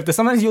long your shift is.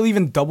 Sometimes you'll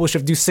even double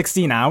shift, do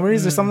 16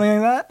 hours or something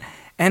like that.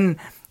 And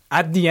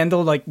at the end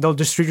they'll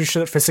just treat your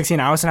shit for 16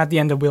 hours, and at the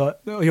end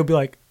you'll be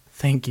like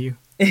thank you.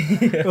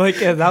 Like,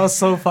 that was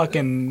so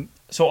fucking.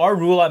 So our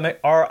rule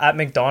at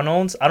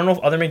McDonald's, I don't know if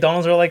other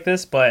McDonald's are like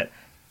this, but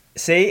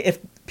say if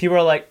people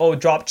are like, oh,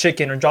 drop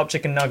chicken or drop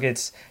chicken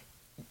nuggets,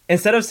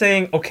 instead of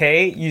saying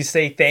okay, you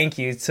say thank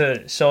you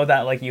to show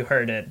that like you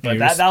heard it. But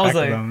that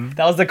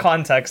was the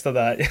context of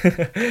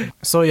that.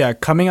 So yeah,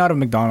 coming out of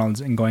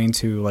McDonald's and going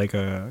to like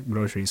a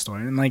grocery store,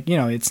 and like, you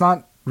know, it's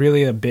not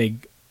really a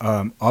big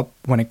up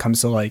when it comes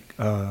to like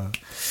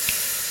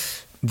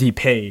the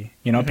pay,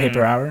 you know, pay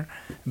per hour,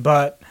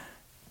 but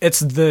it's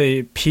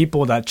the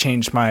people that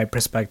changed my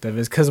perspective.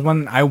 Is because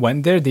when I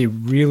went there, they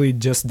really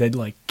just did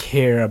like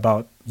care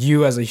about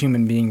you as a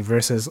human being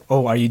versus,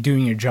 oh, are you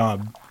doing your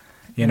job?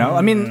 You know,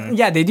 I mean,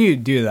 yeah, they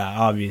do that,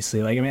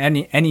 obviously. Like, I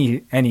mean,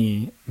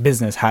 any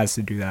business has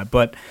to do that.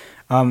 But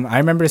I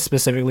remember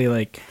specifically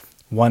like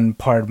one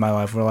part of my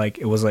life where like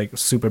it was like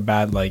super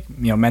bad, like,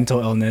 you know, mental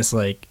illness.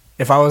 Like,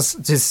 if I was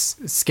to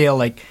scale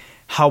like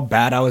how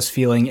bad I was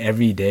feeling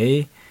every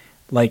day,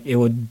 like it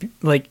would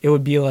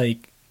be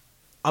like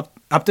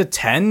up to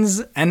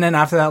 10s, and then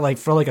after that, like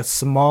for like a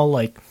small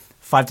like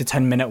 5 to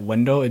 10 minute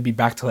window, it'd be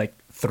back to like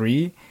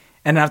 3,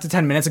 and after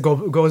 10 minutes it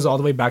goes all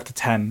the way back to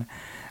 10.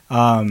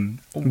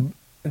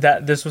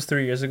 That this was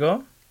 3 years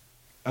ago.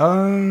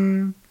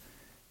 A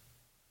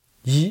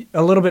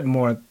little bit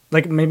more,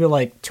 like maybe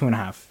like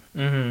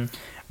 2.5.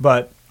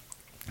 But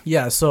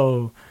yeah,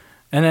 so,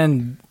 and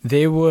then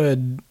they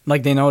would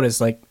like, they notice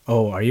like,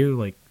 oh, are you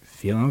like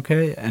feeling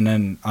okay? And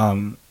then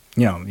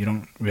you know, you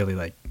don't really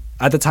like,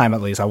 at the time at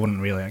least, I wouldn't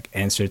really like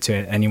answer to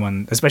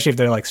anyone, especially if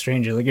they're like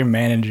strangers, like your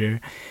manager,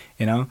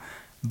 you know.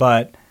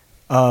 But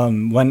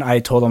when I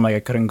told them like I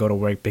couldn't go to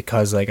work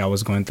because like I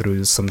was going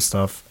through some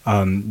stuff,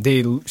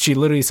 she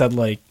literally said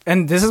like,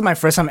 and this is my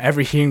first time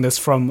ever hearing this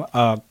from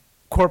a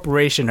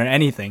corporation or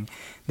anything.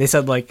 They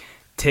said like,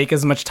 take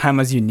as much time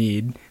as you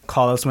need,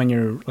 call us when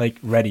you're like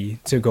ready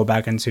to go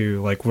back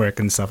into like work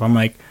and stuff. I'm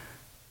like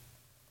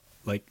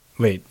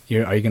wait,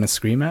 are you gonna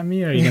scream at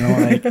me? Are you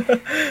gonna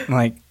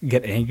like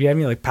get angry at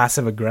me, like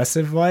passive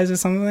aggressive wise or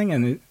something?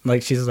 And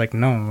like she's like,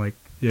 no, like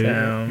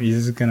Damn. You're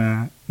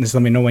just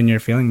let me know when you're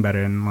feeling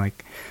better. And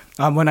like,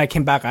 when I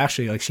came back,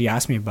 actually, like she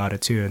asked me about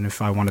it too, and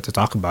if I wanted to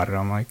talk about it.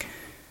 I'm like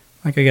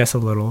I guess a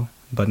little,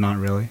 but not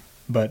really.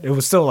 But it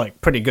was still like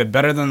pretty good,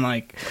 better than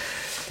like.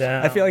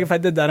 Damn. I feel like if I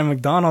did that at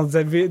McDonald's,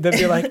 they'd be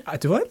like,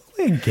 do I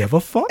really give a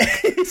fuck?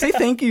 Say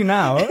thank you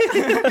now.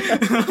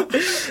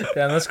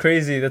 Damn, that's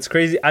crazy. That's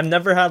crazy. I've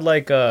never had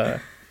like I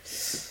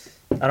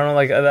don't know,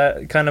 like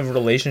that kind of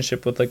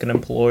relationship with like an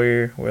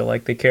employer where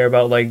like they care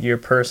about like your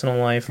personal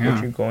life, what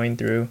you're going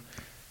through.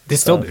 They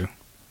still do.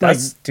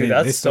 That's like,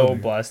 that's so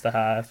blessed to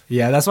have.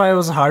 Yeah, that's why it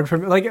was hard for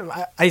me. Like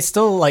I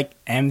still like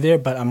am there,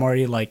 but I'm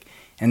already like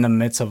in the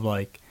midst of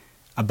like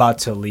about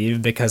to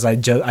leave because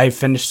I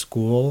finished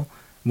school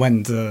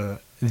when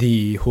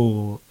the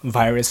whole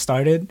virus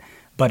started,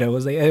 but it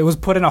was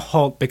put in a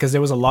halt because there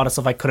was a lot of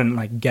stuff I couldn't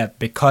like get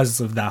because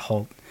of that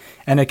halt,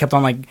 and it kept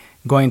on like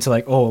going to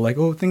like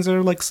oh things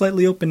are like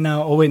slightly open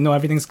now, oh wait no,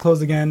 everything's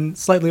closed again,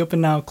 slightly open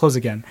now, close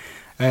again,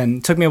 and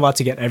it took me a while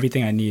to get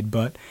everything I need.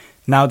 But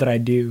now that I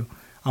do,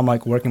 I'm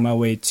like working my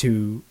way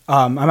to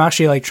I'm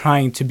actually like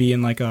trying to be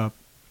in like a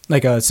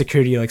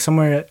security like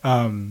somewhere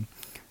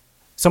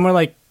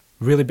like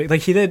really big,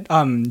 like he did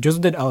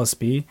Joseph did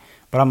LSP.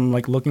 But I'm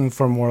like looking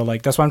for more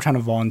like, that's why I'm trying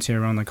to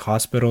volunteer around like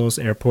hospitals,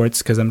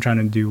 airports, because I'm trying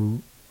to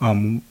do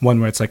one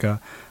where it's like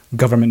a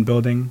government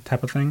building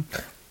type of thing.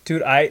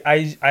 Dude,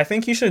 I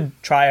think you should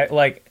try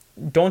like,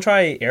 don't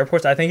try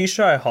airports. I think you should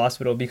try a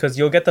hospital because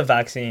you'll get the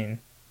vaccine.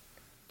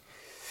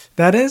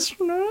 That is,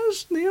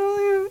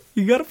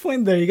 you got a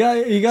point there. You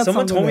got.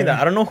 Someone told me there.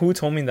 that. I don't know who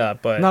told me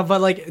that, but no,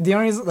 but like the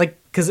only reason, like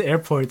because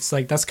airports,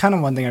 like that's kind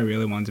of one thing I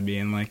really want to be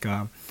in, like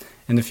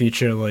in the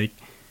future, like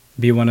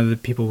be one of the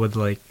people with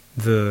like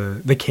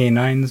the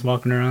canines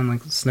walking around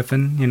like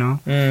sniffing, you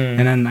know,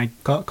 and then I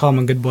call him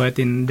a good boy at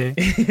the end of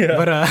the day. Yeah.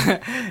 But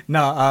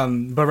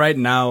but right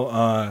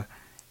now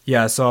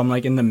yeah, so I'm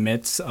like in the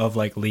midst of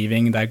like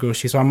leaving that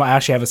grocery store. I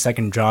actually have a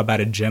second job at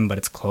a gym, but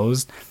it's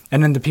closed.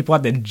 And then the people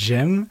at the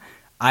gym,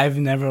 I've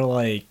never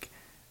like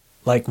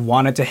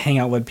wanted to hang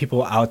out with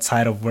people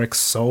outside of work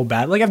so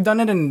bad. Like I've done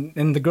it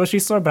in the grocery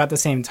store, but at the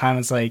same time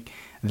it's like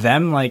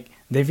them like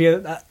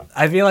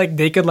I feel like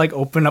they could like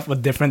open up a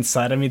different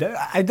side of me.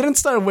 I didn't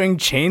start wearing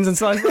chains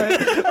until I started,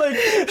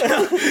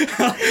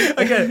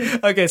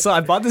 okay. So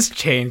I bought this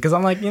chain because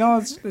I'm like, you know,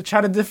 let's try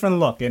a different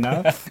look. You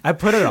know, I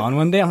put it on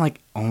one day. I'm like,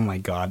 oh my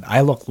god,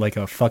 I look like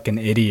a fucking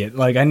idiot.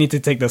 Like I need to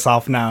take this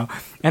off now.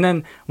 And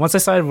then once I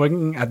started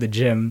working at the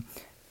gym,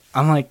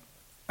 I'm like,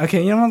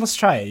 okay, you know what? Let's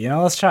try it.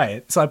 Let's try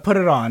it. So I put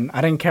it on.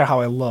 I didn't care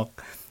how I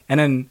look. And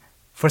then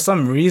for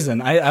some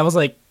reason, I was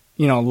like,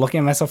 you know, looking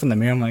at myself in the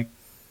mirror. I'm like,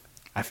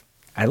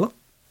 I look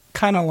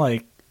kind of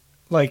like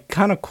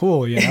kind of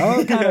cool, you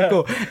know, kind of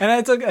cool. And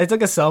I took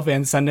a selfie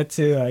and sent it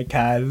to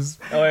Kaz.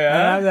 Oh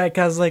yeah. And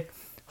I was like,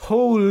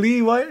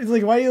 holy, why do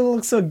you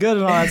look so good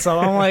and all that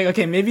stuff? I'm like,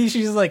 okay, maybe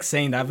she's like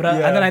saying that, but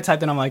and then I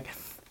typed in, I'm like,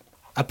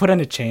 I put in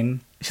a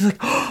chain. She's like,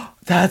 oh,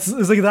 that's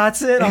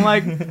it. I'm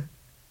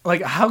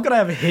like, how could I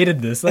have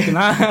hated this? Like,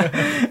 not.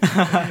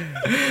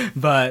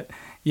 But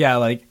yeah,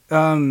 like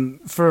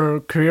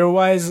for career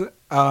wise,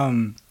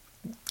 where'd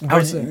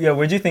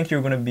you think you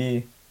were gonna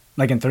be?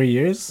 Like in 3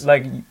 years?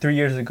 Like 3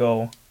 years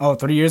ago. Oh,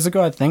 3 years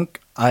ago, I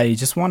think I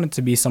just wanted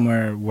to be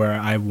somewhere where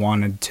I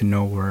wanted to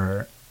know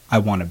where I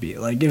want to be.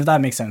 Like, if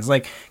that makes sense.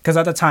 Like, because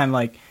at the time,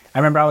 like, I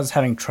remember I was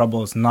having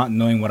troubles not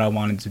knowing what I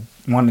wanted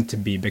to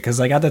be. Because,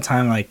 like, at the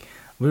time, like,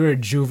 we were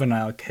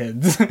juvenile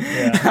kids.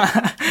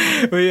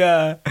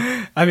 Yeah.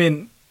 I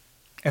mean,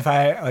 if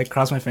I, like,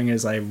 cross my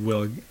fingers, I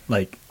will,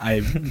 like,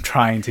 I'm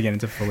trying to get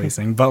into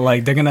policing. But,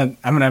 like, I'm going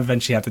to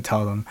eventually have to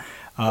tell them.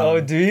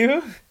 Oh, do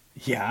you?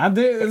 Yeah,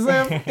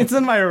 it's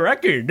in my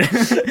record.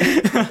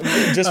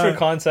 Just for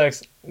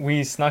context,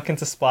 we snuck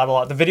into Splat a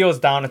lot. The video is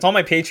down. It's on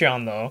my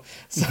Patreon though,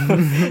 so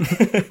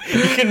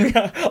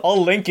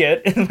I'll link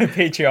it in my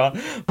Patreon.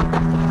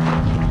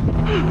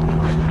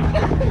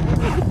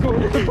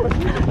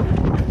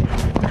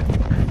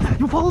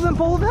 You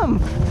follow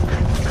them.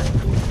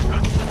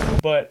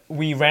 But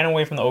we ran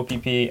away from the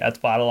OPP at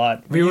Splat a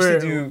lot. We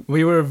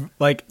were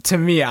like, to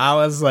me, I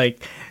was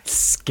like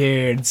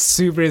scared,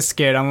 super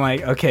scared. I'm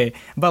like, okay,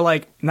 but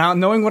like now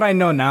knowing what I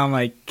know now, I'm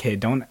like, okay,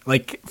 don't,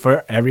 like,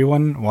 for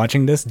everyone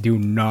watching this, do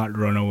not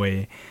run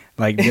away.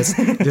 Like just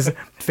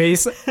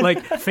face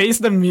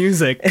the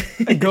music.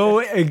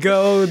 Go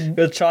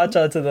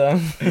cha-cha to them.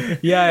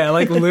 Yeah,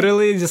 like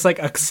literally just like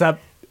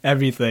accept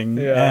everything.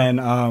 Yeah.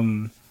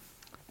 And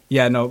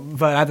yeah, no,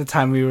 but at the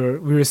time we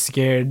were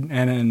scared,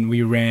 and then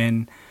we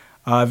ran.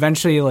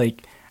 Eventually,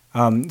 like,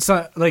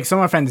 so like some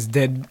of our friends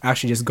did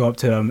actually just go up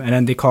to them, and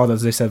then they called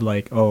us. They said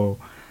like, oh,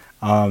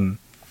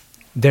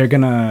 they're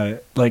gonna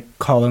like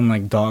call in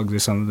like dogs or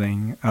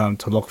something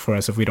to look for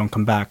us if we don't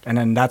come back. And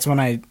then that's what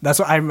I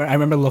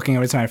remember looking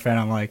over to my friend.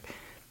 I'm like,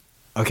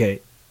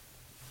 okay,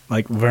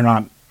 like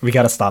we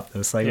gotta stop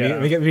this. Like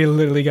we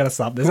literally gotta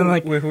stop this. And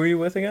like, who are you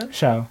with again?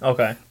 Shao.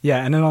 Okay.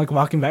 Yeah, and then like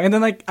walking back, and then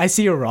like I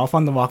see Ralph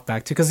on the walk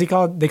back too, because they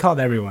called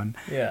everyone.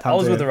 Yeah, I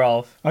was with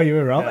Ralph. Oh, you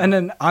were Ralph, yeah. And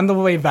then on the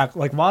way back,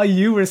 like while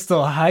you were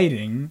still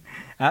hiding,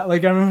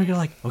 Like I remember you're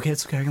like, okay,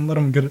 it's okay, I can let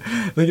them get it.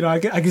 Like, you know, I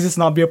could just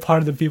not be a part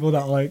of the people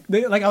that like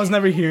I was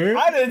never here.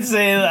 I didn't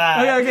say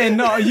that. Okay,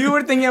 no, you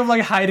were thinking of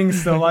like hiding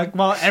still, like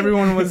while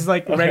everyone was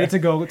like ready to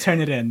go turn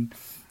it in.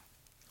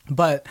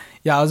 But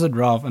yeah, I was with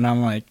Ralph, and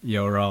I'm like,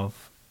 yo,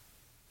 Ralph,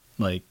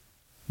 like,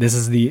 this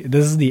is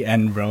the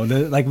end, bro.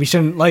 Like, we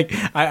shouldn't, like,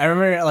 I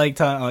remember like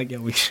telling like, yeah,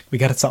 we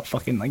gotta stop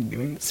fucking like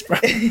doing this, bro.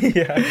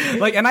 Yeah.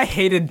 Like, and I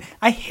hated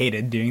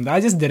doing that.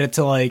 I just did it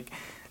to like,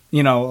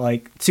 you know,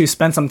 like to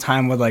spend some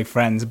time with like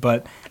friends.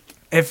 But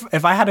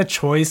if I had a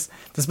choice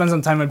to spend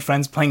some time with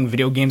friends playing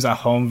video games at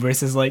home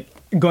versus like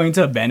going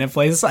to abandoned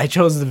places, I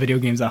chose the video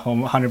games at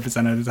home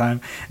 100% of the time.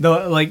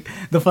 Though, like,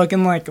 the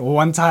fucking like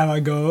one time I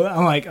go,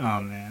 I'm like,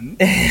 oh man.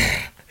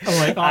 I'm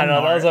like, I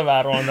know, that was a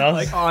bad one though.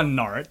 Like on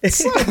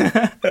Narts.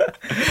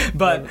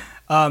 But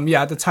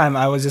yeah, at the time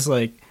I was just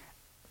like,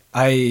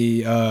 I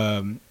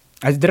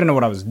didn't know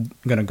what I was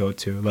gonna go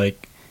to.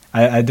 Like,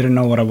 I didn't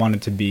know what I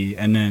wanted to be.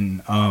 And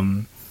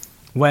then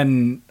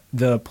when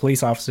the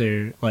police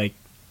officer like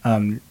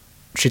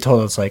she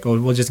told us like, oh,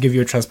 we'll just give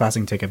you a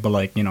trespassing ticket, but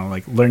like, you know,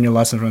 like learn your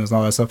lesson from this and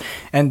all that stuff.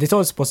 And they told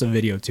us to post a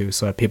video too,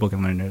 so that people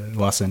can learn their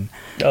lesson.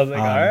 I was like,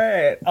 all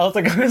right. I was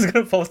like, I was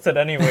gonna post it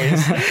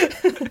anyways.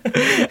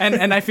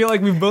 and I feel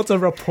like we built a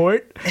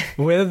rapport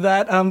with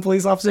that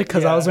police officer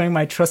because I was wearing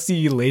my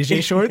trusty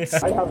Leger shorts.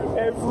 I have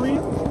every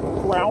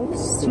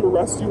grounds to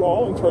arrest you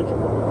all and charge you for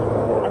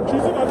murder. I'm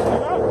choosing not to do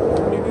that.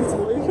 It is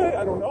Malaysia,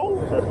 I don't know.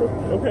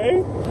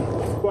 Okay?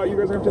 But you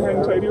guys are going to have to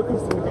hang tight here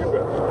because it's going to be a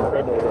bit. Okay?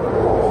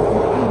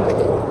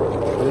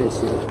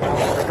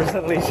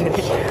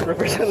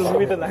 Represent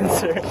Louis the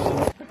Lancer.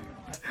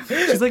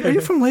 She's like, are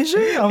you from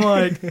Malaysia? I'm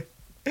like,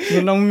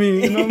 you know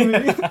me.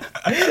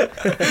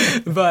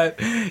 But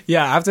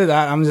yeah, after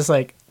that, I'm just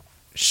like,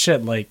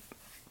 shit, like,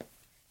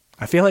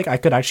 I feel like I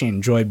could actually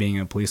enjoy being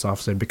a police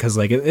officer because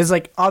like it's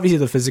like obviously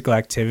the physical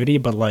activity,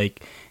 but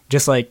like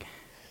just like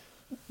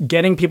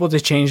getting people to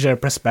change their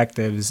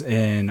perspectives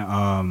in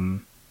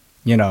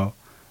you know,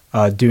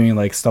 doing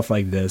like stuff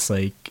like this.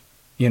 Like,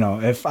 you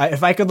know, if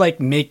I could like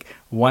make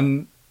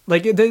one,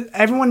 like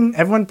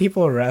everyone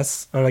people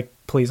arrest or like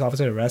police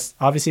officer arrest,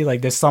 obviously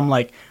like there's some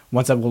like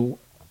ones that will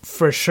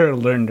for sure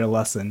learn their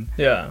lesson.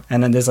 Yeah.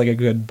 And then there's like a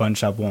good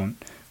bunch that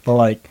won't. But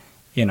like,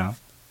 you know,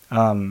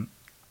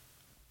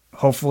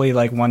 hopefully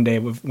like one day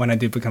when I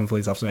do become a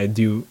police officer, I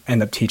do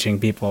end up teaching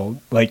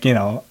people like, you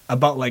know,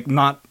 about like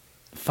not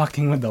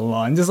fucking with the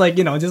law and just like,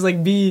 you know, just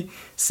like be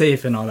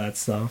safe and all that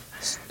stuff.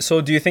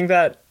 So do you think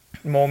that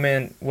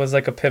moment was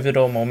like a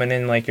pivotal moment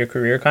in like your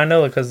career kind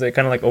of, because it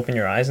kind of like opened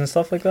your eyes and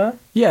stuff like that?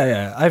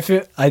 Yeah.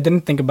 I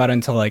didn't think about it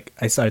until like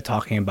I started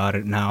talking about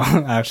it now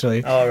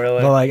actually. Oh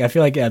really? But like I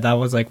feel like yeah, that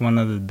was like one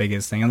of the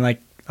biggest thing. And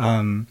like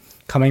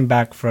coming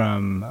back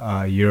from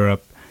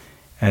Europe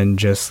and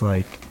just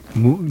like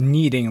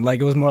needing,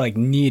 like it was more like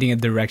needing a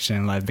direction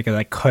in life because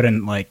I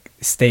couldn't like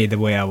stay the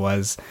way I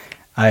was.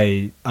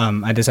 I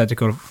decided to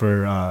go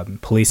for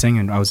policing,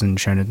 and I was in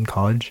Sheridan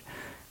College,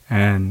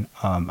 and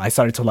I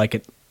started to like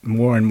it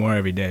more and more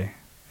every day.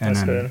 And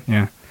that's then, good.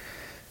 Yeah.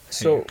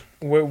 So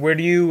where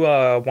do you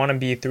want to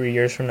be 3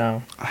 years from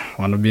now? I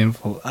want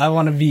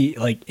to be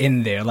like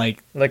in there,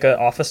 like an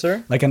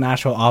officer, like an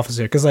actual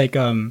officer, because like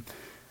I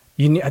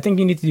think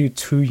you need to do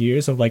 2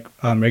 years of like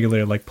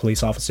regular like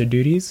police officer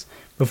duties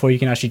before you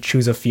can actually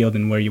choose a field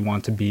and where you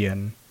want to be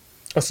in.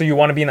 Oh, so you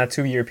want to be in that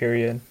 2 year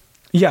period?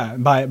 Yeah,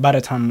 by the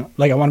time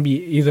like I want to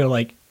be either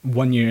like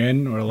 1 year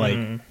in or like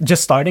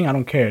just starting. I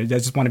don't care. I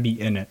just want to be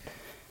in it,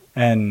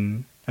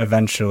 and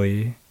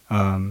eventually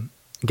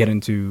get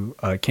into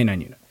a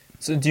K9 unit.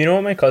 So do you know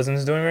what my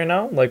cousin's doing right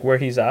now? Like where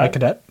he's at? A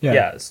cadet? Yeah.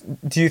 Yes.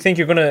 Do you think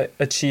you're gonna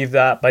achieve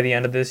that by the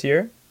end of this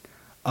year?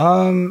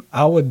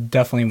 I would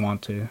definitely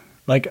want to.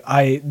 Like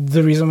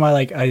the reason why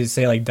like I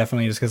say like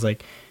definitely is because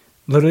like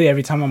literally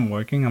every time I'm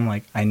working, I'm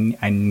like I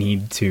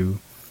need to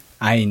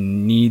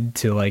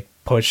like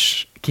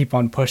keep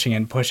on pushing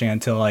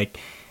until like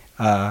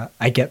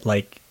I get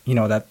like, you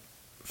know, that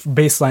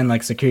baseline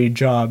like security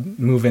job,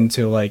 move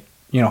into like,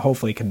 you know,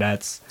 hopefully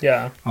cadets,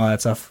 all that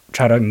stuff,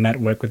 try to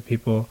network with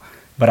people,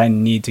 but I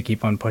need to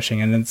keep on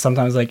pushing. And then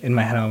sometimes like in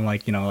my head I'm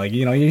like,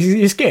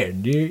 you're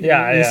scared,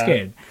 you're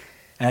scared,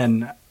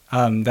 and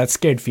that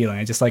scared feeling,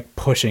 I just like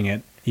pushing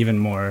it even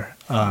more,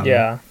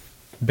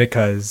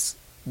 because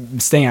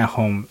staying at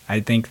home, I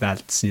think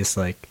that's just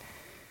like,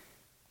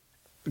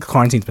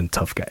 quarantine's been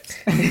tough, guys.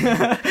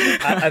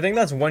 I think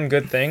that's one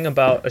good thing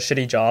about a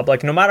shitty job.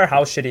 Like, no matter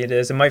how shitty it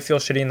is, it might feel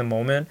shitty in the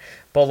moment,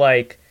 but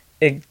like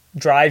it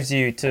drives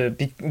you to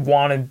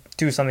want to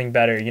do something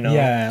better, you know?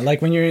 Yeah,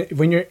 like when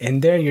you're in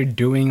there, you're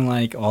doing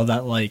like all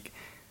that like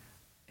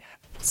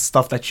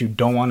stuff that you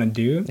don't want to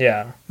do.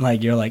 Yeah.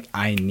 Like you're like,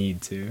 I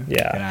need to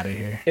get out of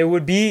here. It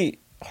would be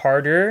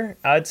harder,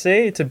 I'd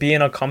say, to be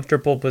in a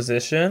comfortable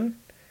position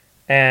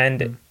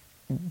and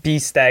be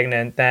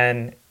stagnant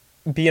than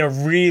be in a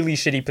really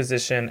shitty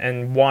position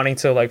and wanting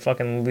to like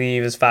fucking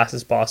leave as fast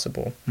as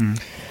possible.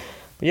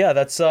 But yeah,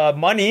 that's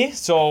money.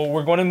 So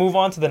we're going to move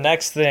on to the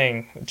next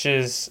thing, which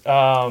is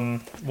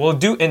we'll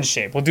do in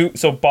shape. We'll do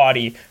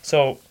body.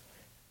 So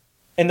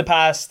in the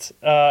past,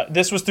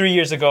 this was 3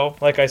 years ago,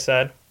 like I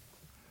said.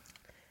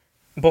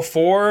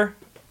 Before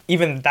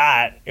even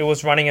that, it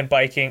was running and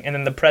biking. And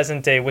then the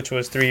present day, which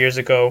was 3 years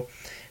ago,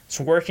 it's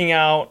working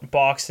out,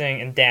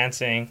 boxing, and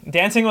dancing.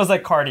 Dancing was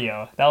like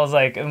cardio. That was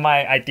like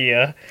my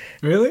idea.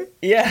 Really?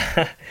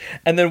 Yeah.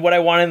 And then what I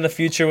wanted in the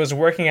future was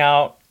working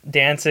out,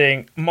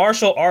 dancing,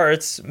 martial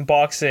arts,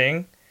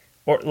 boxing,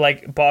 or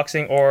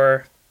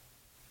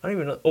I don't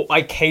even know. Oh,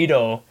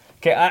 Aikido.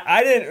 Okay,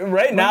 I didn't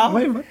right now.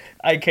 Wait, what?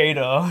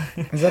 Aikido.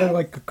 Is that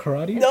like a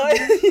karate? No,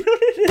 you know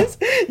what it is?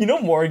 You know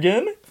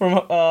Morgan from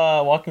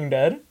Walking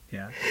Dead?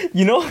 Yeah.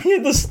 You know he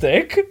had the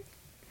stick?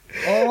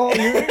 Oh,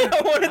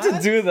 I wanted to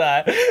do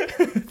that.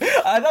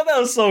 I thought that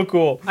was so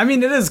cool. I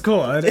mean, it is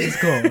cool. It is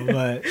cool,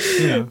 but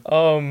you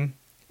know.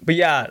 But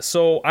yeah,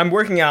 so I'm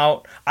working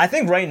out. I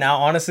think right now,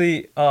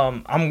 honestly,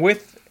 I'm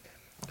with.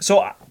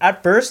 So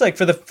at first, like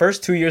for the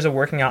first 2 years of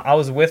working out, I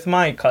was with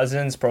my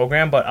cousin's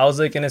program, but I was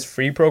like in his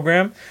free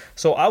program.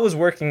 So I was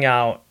working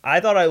out. I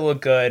thought I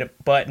looked good,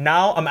 but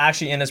now I'm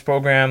actually in his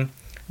program.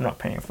 I'm not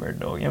paying for it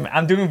though.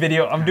 I'm doing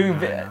video. I'm doing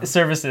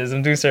services.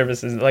 I'm doing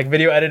services like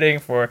video editing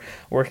for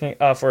working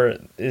for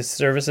his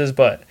services.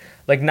 But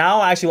like now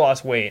I actually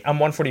lost weight. I'm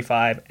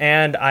 145,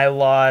 and I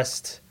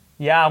lost.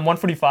 Yeah, I'm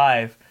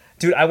 145.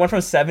 Dude, I went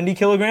from 70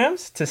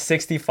 kilograms to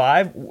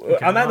 65.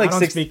 Okay, I'm at like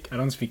 60. I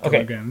don't speak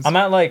kilograms. I'm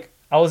at like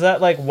I was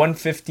at like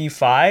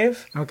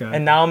 155. Okay.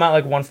 And now I'm at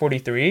like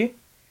 143.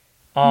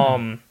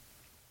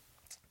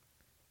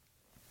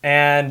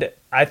 And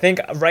I think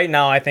right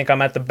now,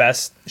 I'm at the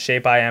best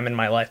shape I am in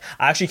my life.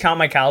 I actually count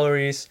my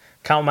calories,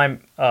 count my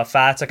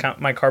fats, I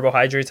count my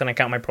carbohydrates, and I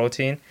count my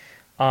protein.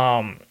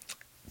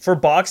 For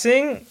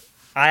boxing,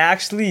 I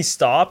actually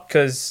stopped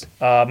because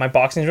my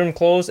boxing gym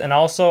closed. And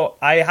also,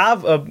 I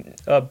have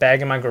a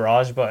bag in my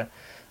garage, but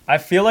I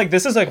feel like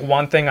this is like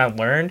one thing I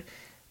learned.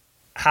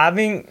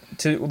 Wanting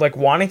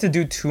to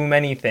do too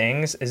many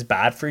things is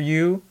bad for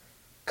you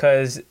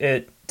because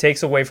it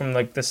takes away from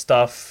like the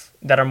stuff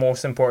that are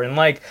most important.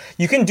 Like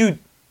you can do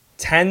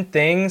 10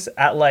 things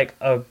at like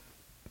a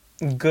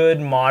good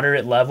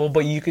moderate level,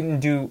 but you can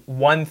do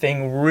one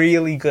thing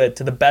really good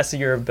to the best of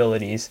your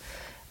abilities.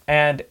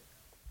 And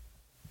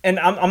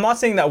I'm not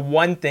saying that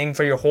one thing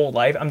for your whole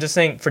life. I'm just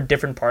saying for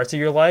different parts of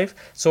your life.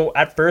 So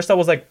at first I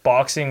was like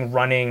boxing,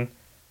 running,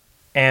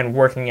 and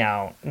working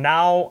out.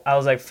 Now I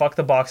was like, fuck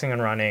the boxing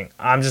and running.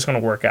 I'm just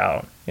gonna work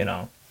out, you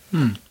know.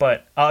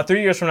 But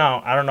 3 years from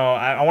now, I don't know.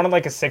 I wanted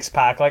like a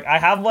 6-pack. Like I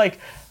have like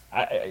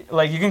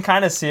you can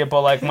kind of see it,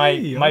 but like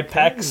my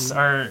pecs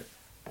are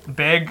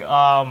big.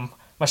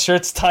 My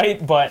shirt's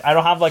tight, but I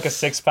don't have like a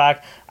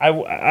 6-pack.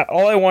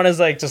 All I want is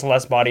like just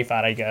less body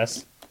fat, I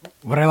guess.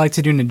 What I like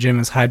to do in the gym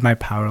is hide my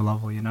power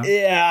level, you know?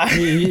 Yeah.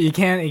 you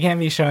can't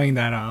be showing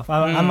that off.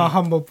 I'm a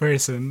humble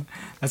person.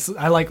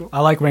 I like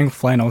wearing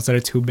flannels that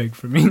are too big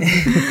for me.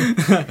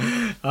 Should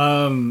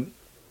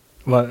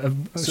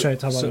I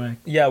talk about my...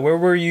 Yeah, where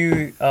were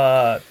you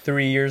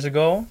 3 years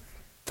ago?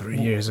 3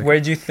 years ago. Where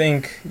did you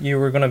think you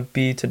were going to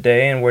be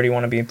today, and where do you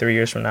want to be in 3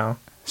 years from now?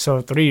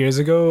 So 3 years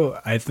ago,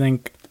 I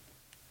think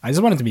I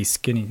just wanted to be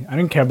skinny. I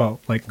didn't care about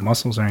like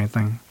muscles or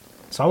anything.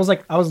 So I was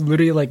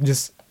literally like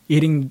just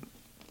eating...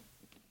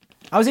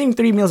 I was eating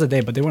 3 meals a day,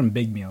 but they weren't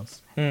big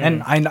meals.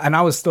 And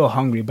I was still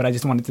hungry, but I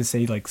just wanted to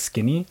say like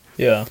skinny.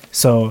 Yeah.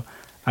 So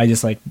I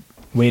just like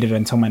waited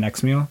until my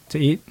next meal to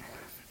eat.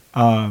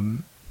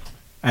 And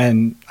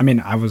I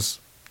mean, I was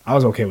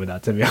okay with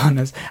that, to be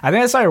honest. I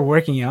think I started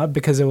working out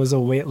because it was a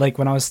way, like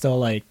when I was still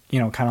like, you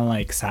know, kind of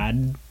like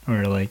sad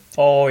or like,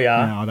 oh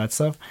yeah, you know, all that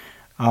stuff.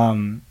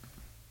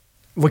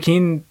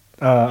 Joaquin,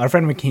 our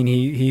friend Joaquin,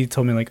 he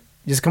told me like,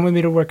 just come with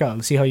me to work out.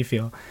 Let's see how you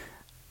feel.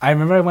 I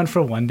remember I went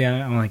for one day.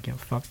 I'm like, yo,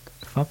 fuck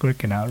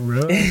working out,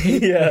 bro. Yeah.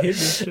 I hate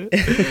this shit.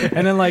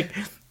 And then like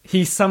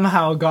he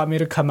somehow got me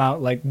to come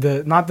out like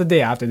not the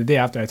day after. The day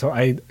after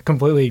I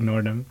completely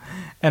ignored him.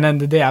 And then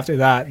the day after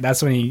that,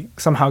 that's when he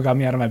somehow got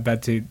me out of my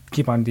bed to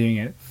keep on doing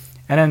it.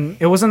 And then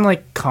it wasn't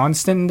like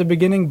constant in the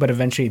beginning, but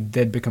eventually it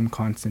did become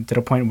constant to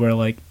the point where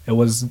like it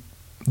was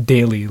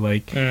daily.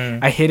 Like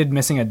I hated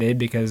missing a day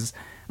because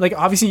like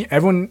obviously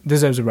everyone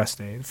deserves a rest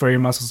day for your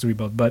muscles to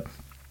rebuild, but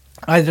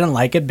I didn't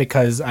like it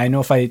because I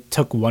know if I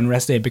took one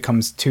rest day, it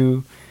becomes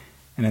 2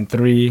 and then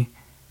 3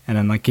 and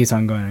then like keeps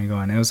on going and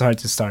going. It was hard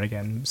to start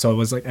again. So it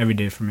was like every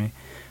day for me.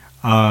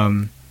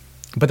 But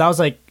that was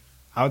like,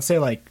 I would say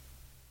like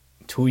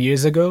 2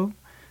 years ago,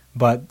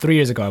 but 3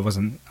 years ago I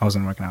wasn't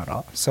working out at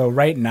all. So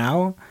right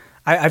now,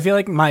 I feel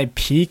like my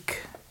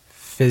peak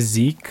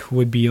physique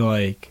would be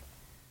like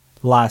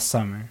last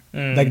summer.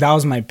 Like that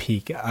was my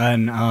peak.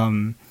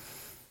 And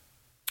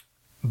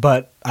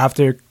but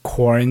after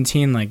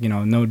quarantine, like, you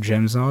know, no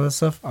gyms and all that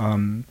stuff,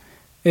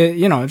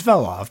 it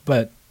fell off.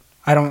 But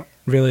I don't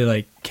really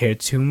like care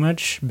too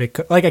much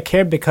because like I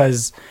care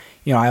because,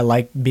 you know, I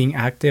like being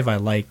active. I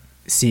like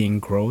seeing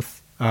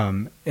growth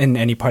in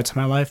any parts of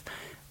my life.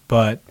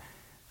 But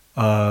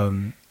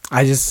I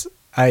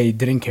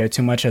didn't care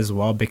too much as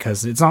well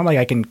because it's not like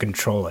I can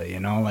control it, you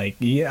know? Like,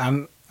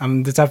 yeah,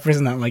 I'm the type of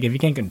person that, like, if you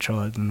can't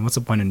control it, then what's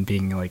the point in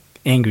being, like,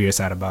 angry or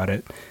sad about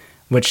it?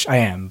 which I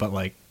am, but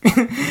like, but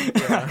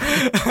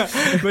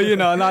you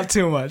know, not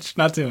too much.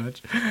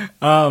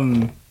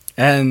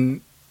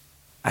 And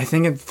I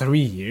think in 3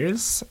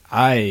 years,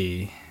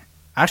 one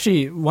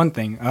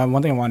thing I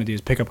want to do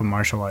is pick up a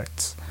martial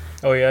arts.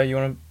 Oh yeah,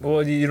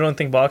 you don't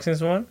think boxing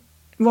is one?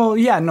 Well,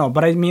 yeah, no,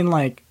 but I mean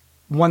like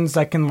ones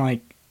that can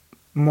like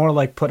more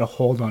like put a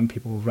hold on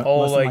people.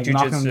 Like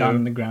knock them down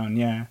on the ground.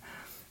 Yeah,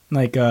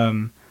 like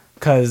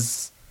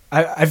because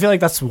I feel like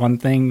that's one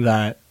thing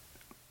that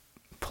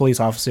police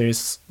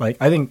officers, like,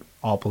 I think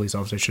all police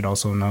officers should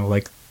also know.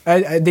 Like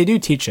they do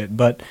teach it,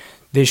 but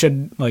they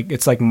should, like,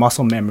 it's like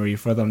muscle memory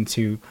for them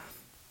to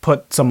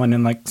put someone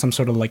in like some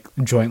sort of like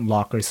joint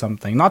lock or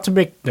something, not to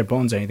break their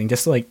bones or anything,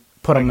 just to like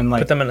put them in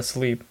like put them in a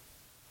sleep.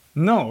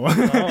 No. Oh,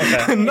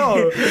 okay.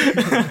 No.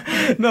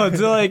 No,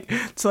 to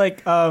try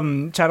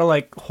to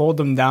like hold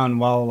them down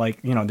while, like,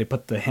 you know, they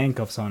put the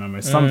handcuffs on them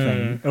or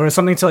something. Or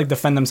something to like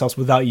defend themselves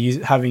without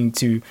having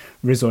to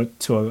resort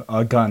to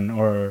a gun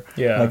or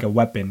like a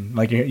weapon.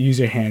 Like use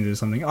your hands or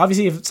something.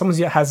 Obviously if someone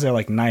has their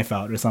like knife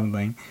out or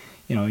something,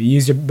 you know,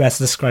 use your best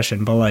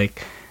discretion. But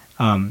like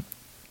you know,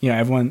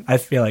 everyone, I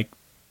feel like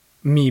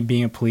me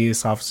being a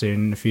police officer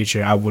in the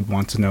future, I would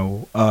want to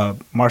know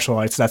martial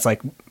arts that's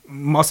like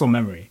muscle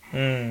memory.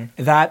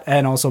 That,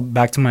 and also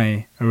back to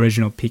my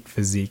original peak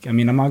physique. I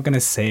mean, I'm not gonna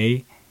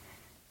say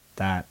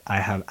that I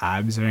have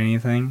abs or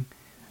anything,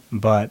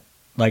 but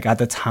like at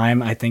the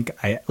time, I think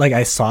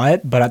I saw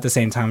it, but at the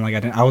same time, like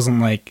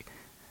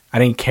I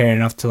didn't care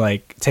enough to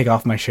like take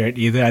off my shirt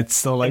either. I'd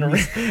still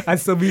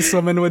be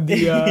swimming with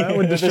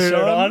the shirt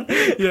on.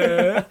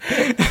 Yeah.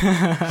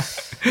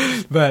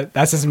 But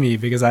that's just me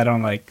because I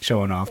don't like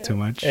showing off too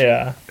much.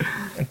 Yeah.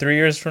 In 3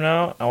 years from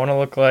now, I want to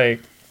look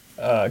like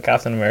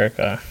Captain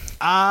America.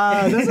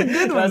 That's a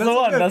good one.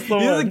 That's the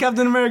one. He's like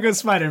Captain America and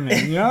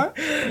Spider-Man, you know?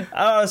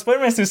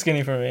 Spider-Man's too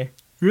skinny for me.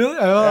 Really?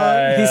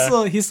 Yeah.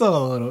 He's still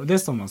a little.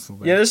 There's still muscle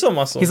there. Yeah, there's still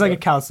muscle. He's like a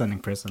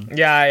calisthenic person.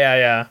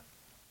 Yeah.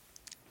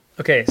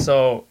 Okay,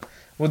 so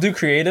we'll do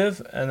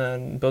creative and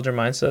then build your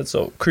mindset.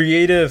 So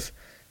creative,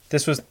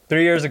 this was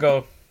 3 years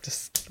ago.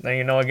 Just letting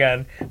you know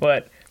again.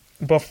 But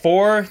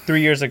before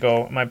 3 years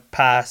ago, my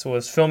past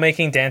was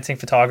filmmaking, dancing,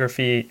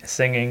 photography,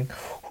 singing.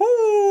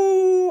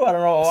 Whoo! I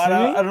don't know.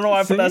 I don't know why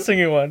I put that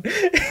singing one.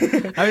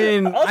 I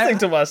mean, I'll sing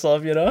to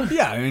myself, you know.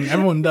 Yeah, I mean,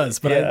 everyone does,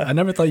 but yeah. I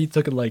never thought you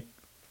took it like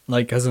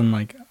as in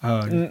like.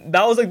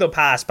 That was like the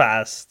past,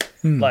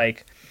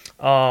 like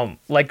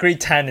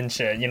grade 10 and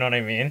shit. You know what I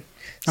mean?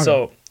 Okay.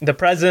 So the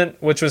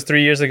present, which was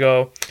 3 years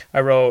ago,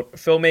 I wrote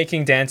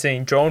filmmaking,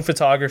 dancing, drone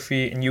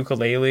photography, and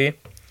ukulele.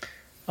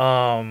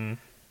 I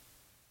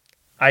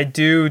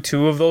do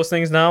 2 of those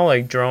things now,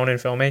 like drone and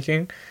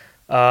filmmaking.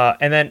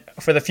 And then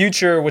for the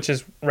future, which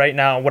is right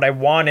now, what I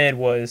wanted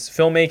was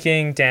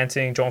filmmaking,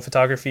 dancing, drone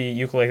photography,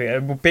 ukulele. I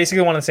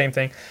basically wanted the same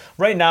thing.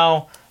 Right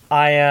now,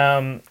 I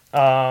am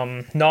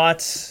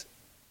not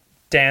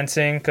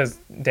dancing because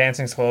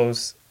dancing's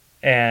closed.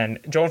 And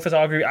drone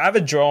photography, I have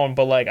a drone,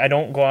 but like I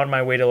don't go out of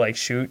my way to like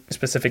shoot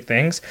specific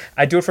things.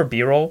 I do it for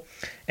B-roll.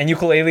 And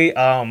ukulele,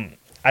 I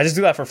just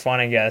do that for fun,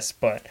 I guess.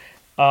 But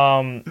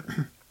I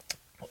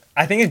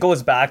think it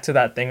goes back to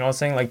that thing I was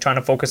saying, like trying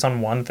to focus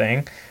on one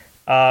thing.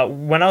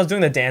 When I was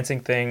doing the dancing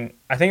thing,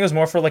 I think it was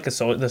more for like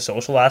the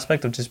social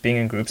aspect of just being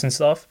in groups and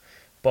stuff.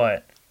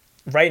 But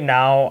right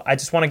now, I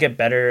just want to get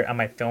better at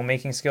my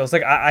filmmaking skills.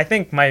 Like I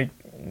think my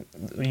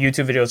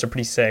YouTube videos are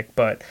pretty sick,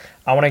 but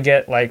I want to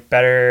get like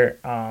better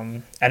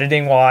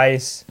editing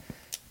wise.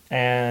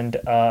 And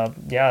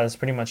yeah, that's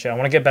pretty much it. I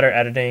want to get better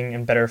editing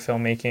and better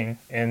filmmaking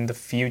in the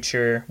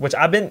future, which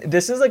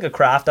this is like a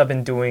craft I've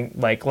been doing,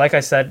 like I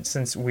said,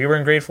 since we were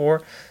in grade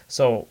 4.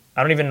 So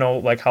I don't even know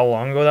like how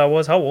long ago that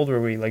was. How old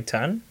were we? Like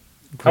 10?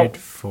 Grade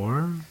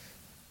 4?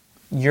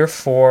 Year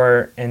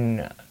 4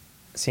 in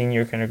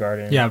senior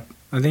kindergarten. Yeah,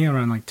 I think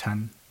around like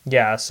 10.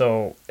 Yeah,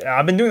 so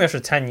I've been doing this for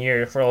 10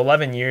 years, for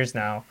 11 years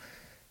now.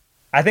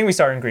 I think we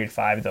started in grade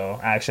 5 though,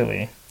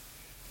 actually.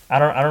 I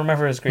don't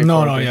remember if it was grade 4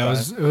 or grade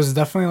 5. It was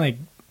definitely like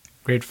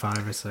grade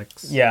 5 or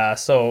 6. Yeah,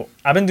 so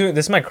I've been doing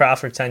this is my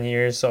craft for 10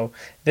 years. So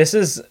this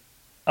is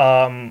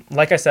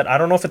like I said, I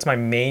don't know if it's my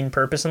main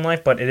purpose in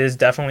life, but it is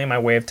definitely my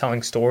way of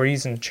telling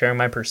stories and sharing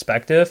my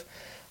perspective.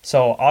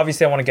 So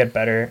obviously I want to get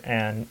better,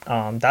 and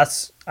I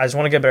just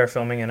want to get better at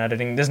filming and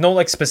editing. There's no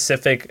like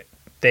specific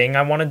thing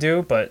I want to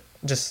do, but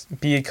just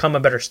become a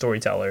better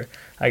storyteller,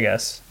 I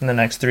guess, in the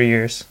next 3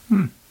 years.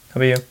 How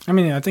about you? I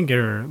mean, I think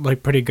you're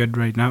like pretty good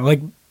right now.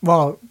 Like,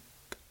 well,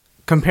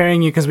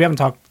 comparing you, because we haven't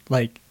talked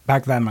like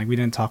back then, like we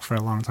didn't talk for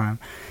a long time,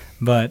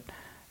 but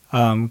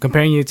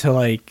comparing you to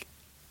like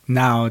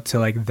now to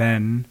like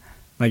then,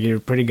 like you're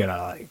pretty good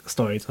at like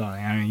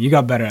storytelling. I mean, you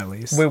got better at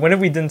least. Wait, when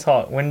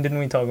didn't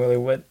we talk really?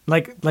 What?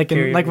 Like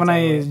when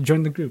I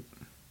joined the group,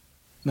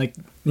 like,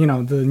 you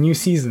know, the new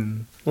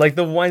season. Like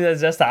the one that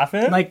just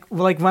happened? Like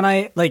when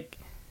I, like,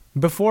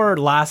 before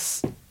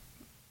last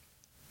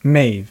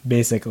May,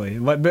 basically.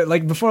 But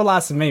like before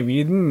last May,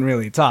 we didn't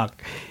really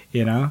talk,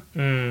 you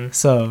know?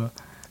 So,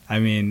 I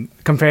mean,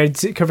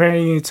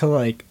 comparing you to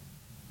like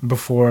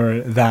before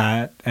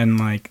that and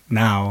like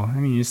now, I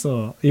mean,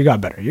 you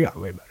got better. You got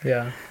way better.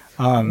 Yeah.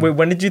 Wait,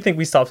 when did you think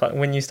we stopped talking?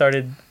 When you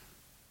started?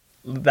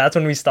 That's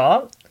when we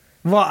stopped?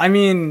 Well, I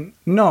mean,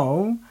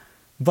 no,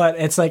 but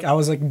it's like I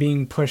was like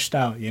being pushed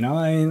out, you know?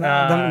 I mean,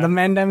 the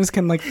mandems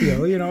can like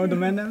feel, you know, the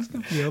mandems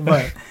can feel,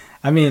 but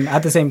I mean,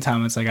 at the same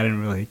time, it's like I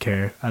didn't really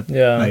care. Like,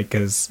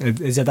 because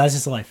that's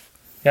just life.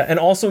 Yeah, and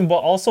also,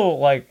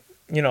 like,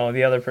 you know,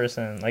 the other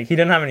person, like, he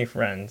didn't have any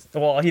friends.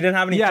 Well, he didn't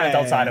have any friends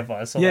outside of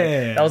us. So,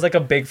 that was like a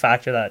big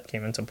factor that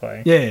came into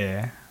play.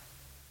 Yeah.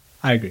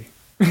 I agree.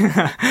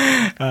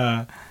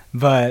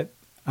 But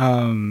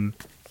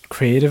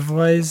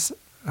creative-wise...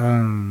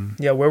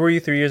 yeah, where were you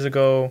 3 years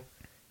ago?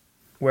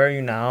 Where are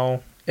you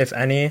now, if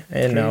any?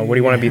 And what do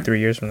you want to be 3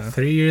 years from now?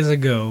 3 years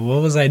ago,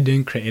 what was I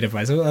doing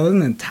creative-wise? I was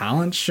in a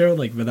talent show,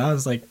 like, but that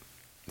was like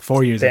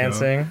 4 years ago.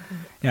 Dancing?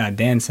 Yeah,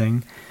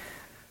 dancing.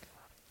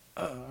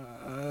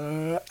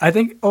 I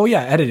think,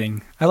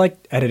 editing. I like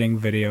editing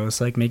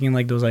videos, like making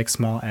like those like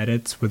small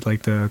edits with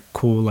like the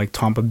cool like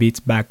Tompa Beats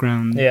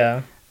background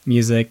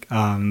music.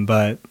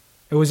 But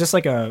it was just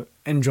like a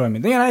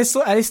enjoyment thing, and I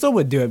still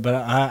would do it, but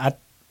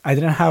I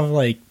didn't have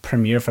like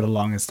Premiere for the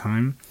longest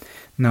time.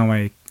 Now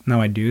I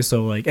do.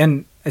 So like,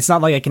 and it's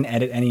not like I can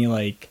edit any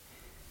like,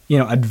 you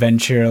know,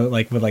 adventure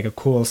like with like a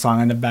cool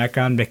song in the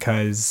background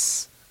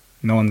because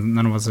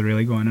none of us are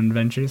really going on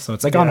adventures. So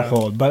it's like on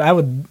hold. But I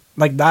would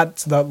like,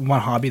 that's the one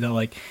hobby that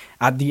like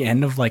at the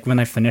end of like when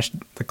I finished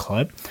the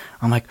clip,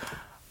 I'm like,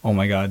 oh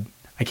my God,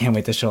 I can't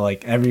wait to show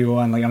like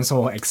everyone. Like I'm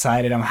so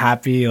excited. I'm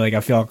happy. Like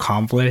I feel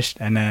accomplished.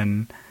 And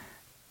then,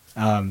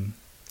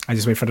 I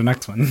just wait for the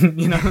next one,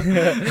 you know?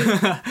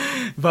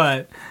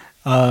 But,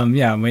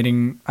 I'm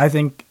waiting. I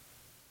think,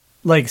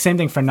 like, same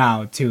thing for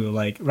now, too.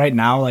 Like, right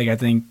now, like, I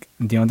think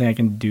the only thing I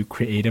can do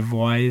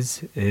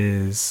creative-wise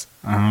is,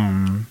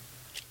 I'm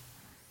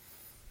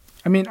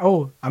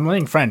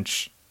learning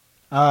French.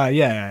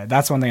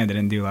 That's one thing I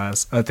didn't do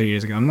 3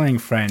 years ago. I'm learning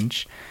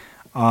French.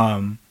 I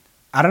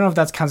don't know if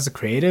that counts as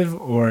creative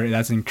or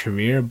that's in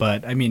career,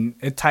 but, I mean,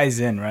 it ties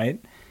in, right?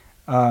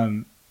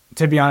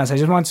 To be honest, I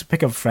just wanted to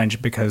pick up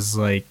French because,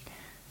 like,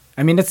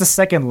 I mean, it's the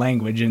second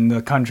language in the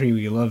country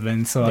we live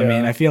in. So, I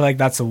mean, I feel like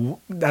that's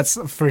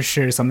for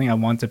sure something I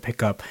want to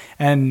pick up.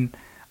 And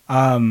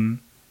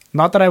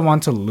not that I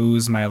want to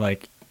lose my,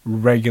 like,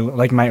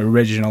 my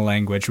original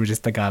language, which is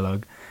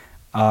Tagalog.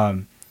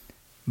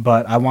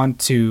 But I want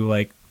to,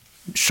 like,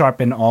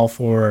 sharpen all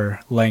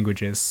 4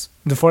 languages.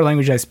 The 4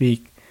 languages I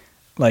speak,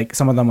 like,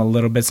 some of them a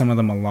little bit, some of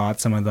them a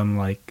lot, some of them,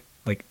 like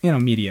you know,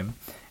 medium.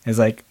 Is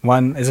like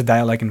one is a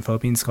dialect in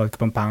Philippines called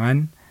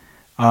Kapampangan.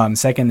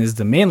 Second is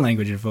the main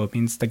language in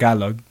Philippines,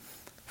 Tagalog,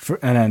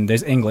 and then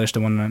there's English, the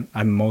one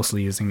I'm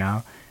mostly using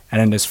now, and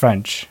then there's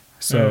French.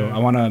 So I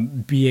want to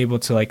be able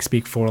to like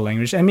speak 4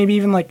 languages, and maybe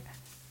even like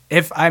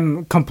if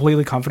I'm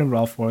completely confident with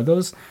all 4 of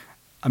those,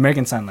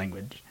 American Sign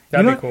Language.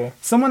 That'd be cool.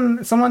 Someone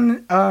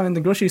in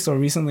the grocery store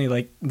recently,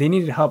 like they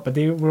needed help, but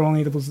they were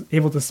only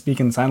able to speak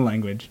in sign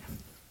language.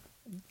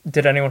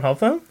 Did anyone help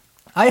them?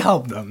 I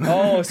helped them.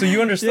 Oh, so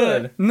you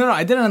understood? No,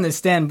 I didn't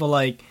understand, but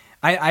like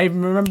I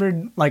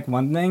remembered like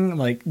one thing,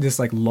 like just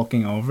like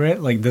looking over it,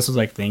 like this was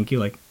like thank you,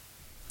 like.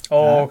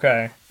 Oh,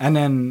 okay. And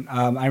then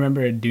I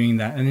remember doing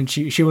that, and then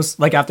she was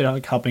like after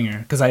like helping her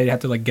because I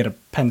had to like get a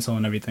pencil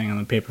and everything on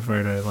the paper for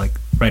her to like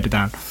write it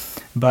down.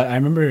 But I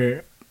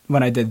remember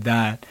when I did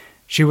that,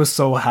 she was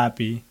so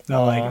happy that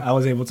like I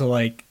was able to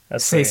like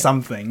say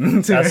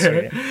something to her.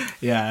 Sweet.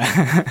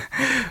 Yeah,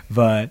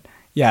 but.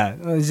 Yeah,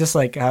 it's just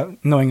like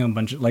knowing a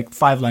bunch of like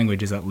 5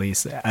 languages at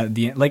least at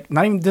the end. Like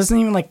not even doesn't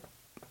even like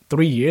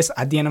 3 years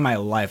at the end of my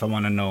life. I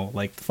want to know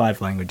like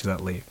 5 languages at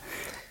least.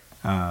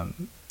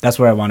 That's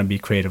where I want to be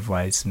creative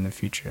wise in the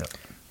future.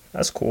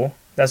 That's cool.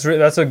 I want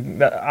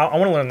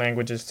to learn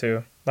languages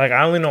too. Like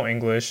I only know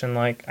English and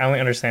like I only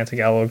understand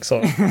Tagalog.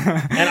 So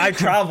and I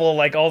travel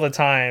like all the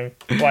time.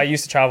 Well, I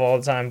used to travel all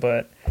the time,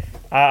 but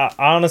I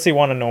honestly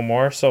want to know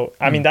more. So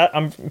I mean that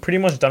I'm pretty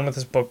much done with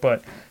this book,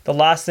 but the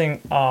last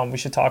thing we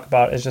should talk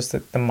about is just the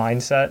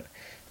mindset.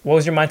 What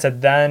was your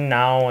mindset then,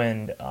 now,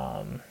 and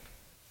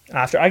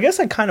after? I guess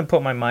I kind of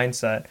put my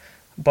mindset,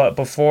 but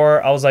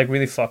before I was like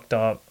really fucked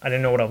up. I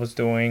didn't know what I was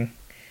doing,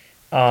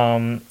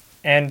 and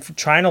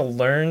trying to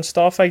learn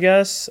stuff. I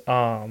guess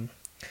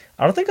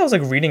I don't think I was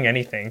like reading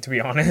anything, to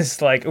be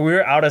honest. Like we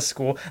were out of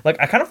school. Like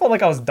I kind of felt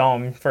like I was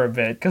dumb for a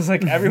bit because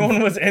like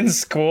everyone was in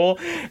school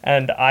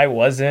and I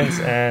wasn't,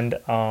 and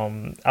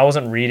I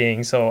wasn't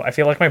reading. So I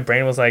feel like my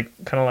brain was like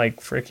kind of like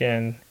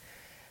freaking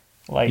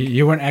like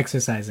you weren't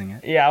exercising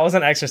it. Yeah, I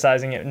wasn't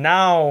exercising it.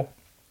 Now,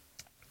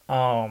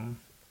 I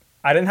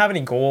didn't have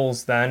any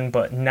goals then,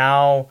 but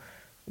now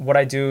what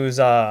I do is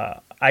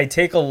I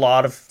take a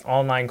lot of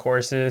online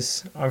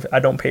courses. I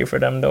don't pay for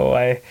them though.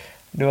 I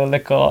do a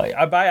little.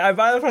 I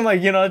buy them from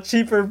like, you know,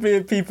 cheaper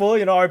people,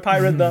 you know, or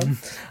pirate them.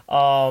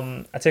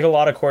 I take a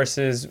lot of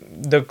courses.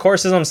 The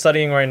courses I'm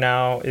studying right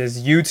now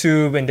is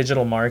YouTube and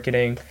digital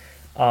marketing.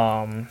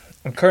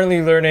 I'm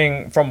currently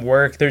learning from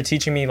work. They're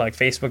teaching me like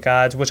Facebook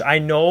ads, which I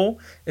know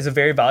is a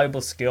very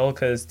valuable skill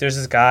because there's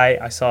this guy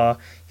I saw,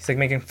 he's like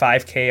making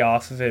 5K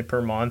off of it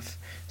per month.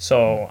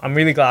 So I'm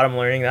really glad I'm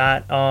learning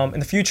that. In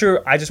the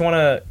future, I just want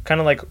to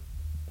kind of like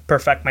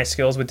perfect my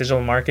skills with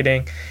digital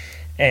marketing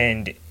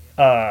and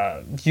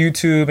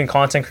YouTube and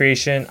content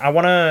creation. I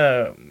want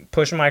to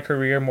push my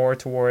career more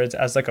towards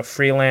as like a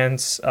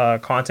freelance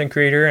content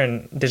creator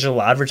and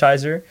digital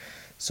advertiser.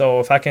 So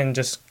if I can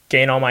just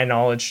gain all my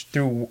knowledge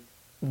through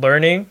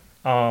learning,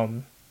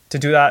 to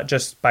do that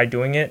just by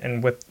doing it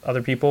and with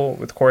other people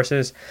with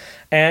courses.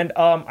 And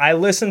I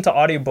listen to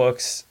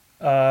audiobooks.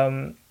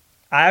 I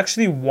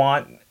actually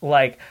want,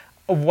 like,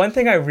 one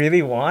thing I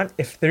really want,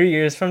 if 3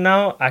 years from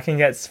now I can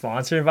get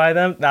sponsored by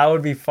them, that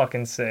would be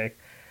fucking sick.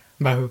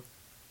 By who?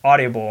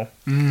 Audible.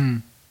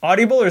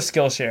 Audible or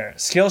Skillshare?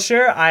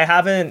 Skillshare, I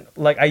haven't,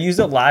 like, I used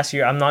it last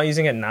year. I'm not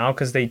using it now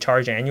because they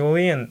charge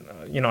annually, and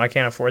I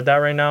can't afford that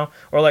right now.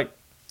 Or like,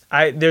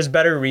 there's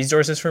better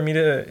resources for me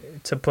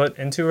to put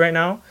into right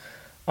now.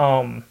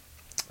 But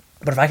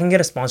if I can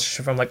get a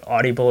sponsorship from like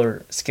Audible or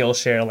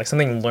Skillshare, like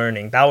something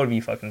learning, that would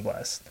be fucking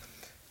blessed.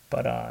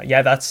 But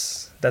yeah,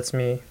 that's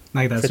me.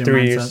 Like that's for your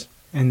 3 mindset. years.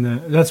 And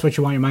that's what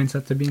you want your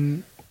mindset to be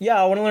in?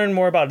 Yeah, I want to learn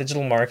more about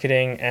digital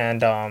marketing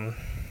and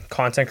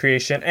content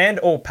creation and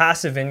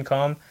passive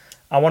income.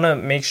 I want to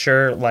make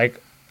sure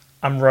like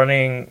I'm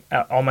running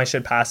all my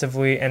shit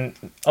passively, and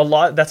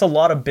that's a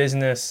lot of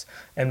business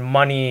and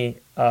money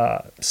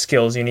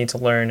skills you need to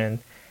learn,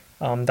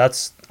 and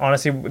that's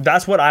honestly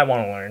what I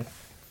want to learn.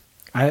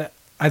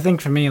 I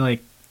think for me,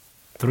 like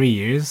 3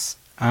 years,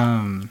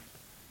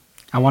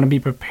 I want to be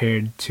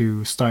prepared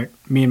to start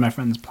me and my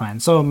friend's plan.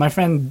 So my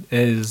friend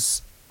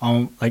is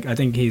like, I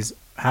think he's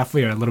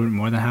halfway or a little bit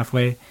more than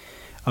halfway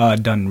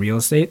done real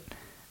estate.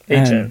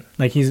 Agent. And,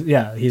 like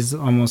he's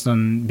almost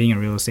done being a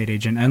real estate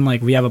agent, and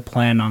like we have a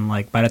plan on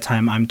like by the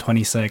time I'm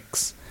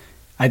 26,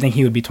 I think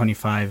he would be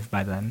 25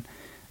 by then.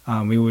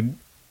 We would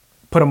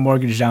put a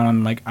mortgage down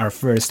on like our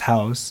first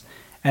house,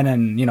 and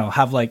then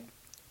have like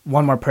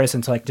one more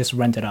person to like just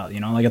rent it out,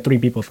 like a 3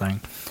 people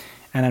thing,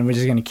 and then we're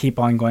just gonna keep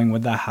on going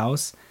with that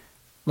house,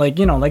 like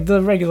like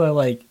the regular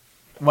like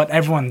what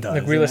everyone does,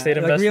 like real estate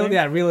investing.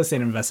 Real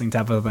estate investing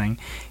type of thing.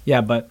 Yeah,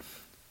 but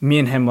me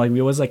and him, like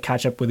we always like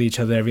catch up with each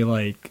other every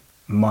like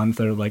month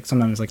or like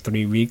sometimes like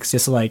 3 weeks,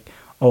 just like,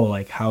 oh,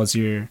 like how's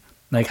your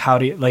like how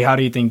do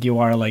you think you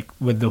are like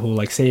with the whole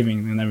like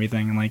saving and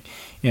everything, and like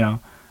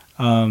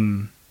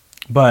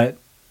but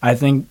I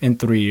think in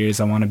 3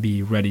 years I want to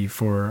be ready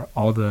for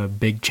all the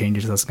big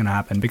changes that's gonna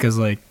happen, because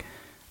like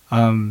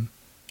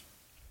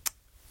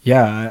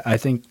yeah, I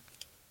think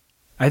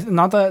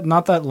not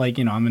that like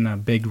I'm in a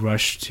big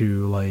rush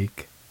to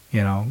like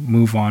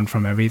move on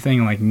from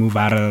everything, like move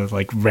out of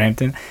like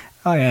Brampton.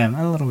 I am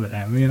a little bit,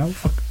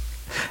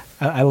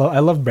 I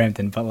love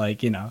Brampton, but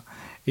like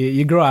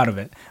you grow out of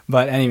it.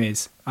 But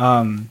anyways, I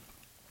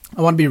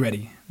want to be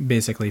ready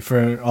basically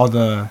for all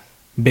the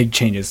big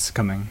changes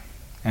coming,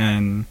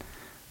 and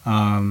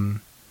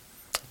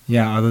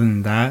yeah. Other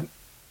than that,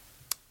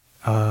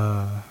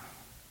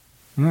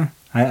 yeah,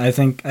 I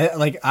think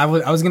I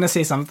was gonna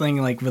say something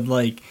like with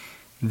like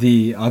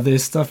the other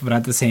stuff, but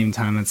at the same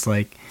time, it's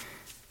like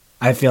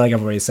I feel like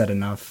I've already said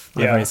enough.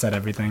 Yeah. I've already said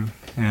everything,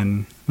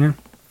 and yeah.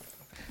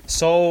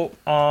 So,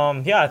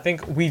 yeah, I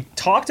think we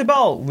talked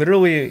about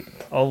literally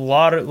a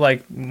lot of,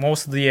 like,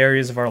 most of the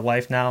areas of our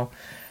life now.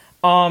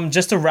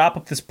 Just to wrap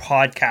up this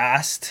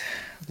podcast,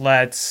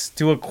 let's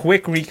do a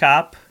quick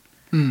recap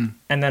and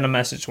then a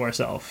message to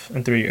ourselves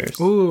in 3 years.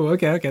 Ooh,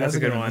 okay. That's a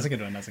good one. That's a good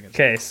one.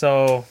 Okay,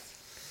 so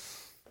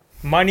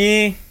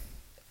money.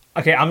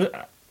 Okay,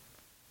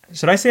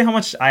 should I say how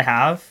much I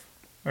have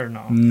or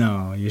no?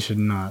 No, you should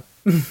not.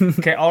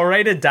 Okay, I'll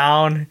write it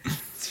down.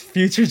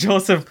 Future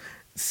Joseph,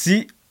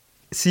 see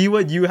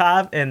what you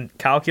have and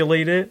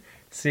calculate it.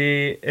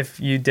 See if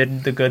you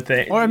did the good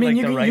thing. Or I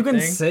mean, like you can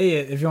say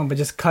it if you want, but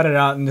just cut it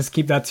out and just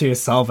keep that to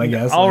yourself, I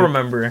guess. I'll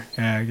remember.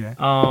 Yeah,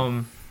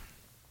 okay.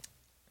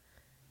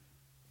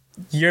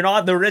 You're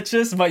not the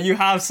richest, but you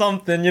have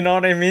something. You know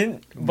what I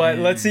mean? But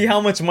let's see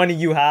how much money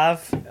you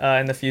have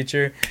in the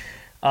future.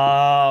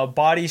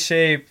 Body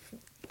shape.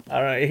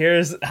 All right,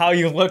 here's how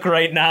you look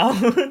right now.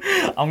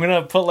 I'm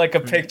gonna put like a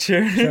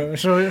picture.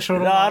 Show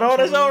No, I don't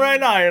want to show right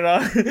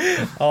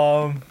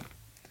now.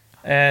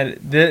 And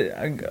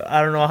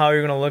I don't know how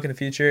you're gonna look in the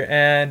future.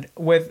 And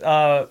with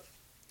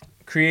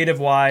creative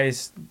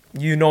wise,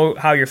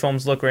 how your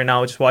films look right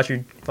now. Just watch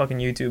your fucking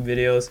YouTube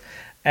videos,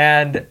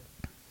 and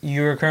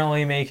you're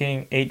currently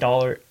making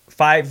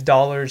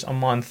 $5 a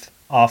month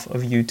off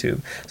of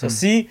YouTube. So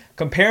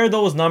compare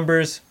those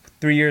numbers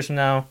 3 years from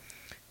now.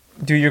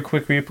 Do your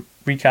quick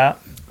recap.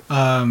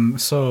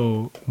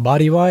 So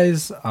body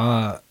wise,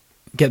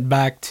 get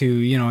back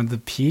to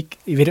the peak.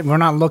 We're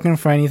not looking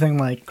for anything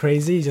like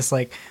crazy, just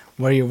like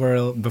where you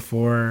were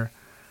before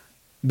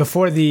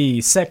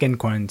the second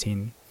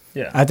quarantine.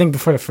 Yeah, I think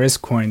before the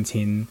first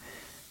quarantine,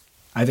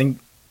 I think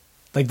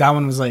like that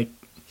one was like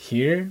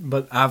here,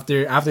 but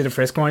after the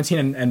first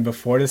quarantine and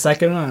before the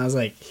second one, I was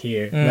like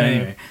here. But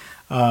anyway,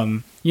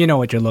 you know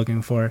what you're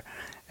looking for.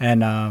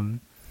 And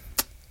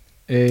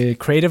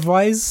creative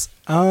wise,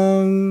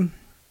 find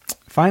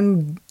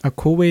a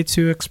cool way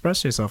to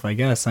express yourself, I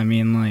guess. I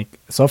mean, like,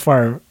 so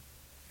far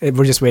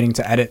we're just waiting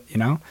to edit, you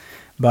know,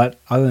 but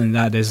other than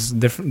that,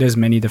 there's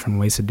many different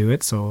ways to do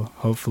it. So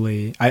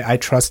hopefully I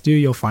trust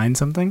you'll find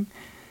something.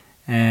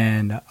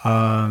 And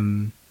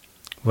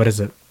what is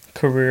it?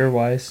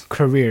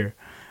 Career.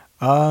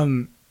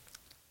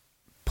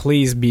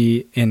 Please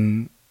be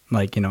in,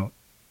 like, you know,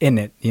 in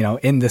it, you know,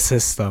 in the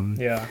system.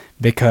 Yeah.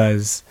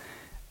 Because,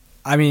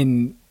 I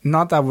mean,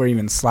 not that we're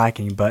even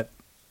slacking, but,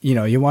 you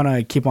know, you want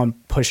to keep on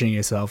pushing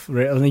yourself.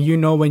 Right? You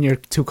know when you're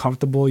too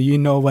comfortable. You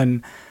know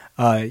when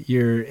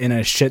you're in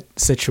a shit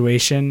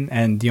situation,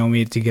 and the only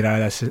way to get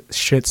out of that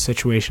shit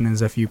situation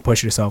is if you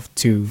push yourself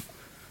to,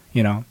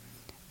 you know,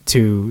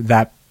 to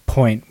that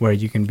point where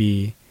you can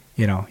be,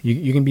 you know,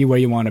 you can be where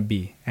you want to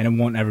be, and it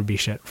won't ever be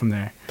shit from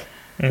there.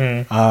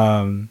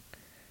 Mm-hmm.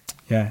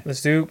 Yeah.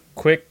 Let's do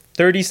quick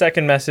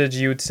 30-second message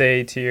you would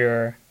say to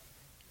your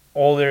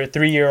older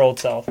 3-year-old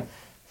self.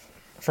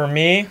 For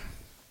me,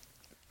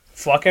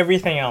 fuck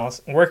everything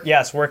else. Work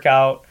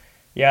out.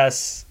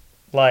 Yes,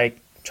 like,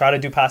 try to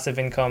do passive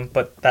income,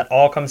 but that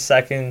all comes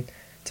second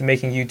to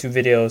making YouTube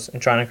videos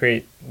and trying to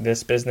create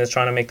this business,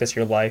 trying to make this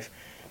your life.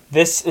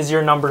 This is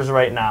your numbers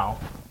right now.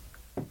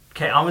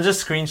 Okay, I'm gonna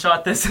just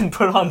screenshot this and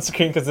put it on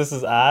screen because this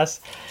is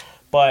ass.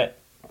 But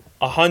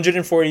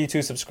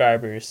 142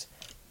 subscribers.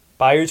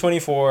 By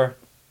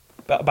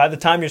the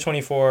time you're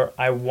 24,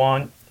 I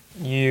want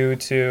you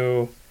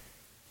to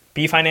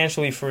be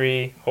financially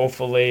free,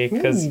 hopefully,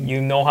 because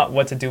you know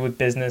what to do with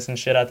business and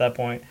shit at that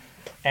point,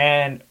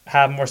 and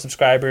have more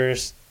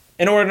subscribers.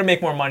 In order to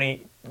make more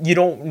money, you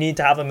don't need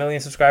to have 1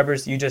 million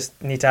subscribers. You just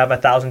need to have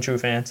 1,000 true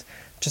fans.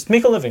 Just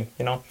make a living,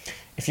 you know?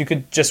 If you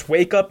could just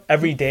wake up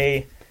every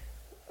day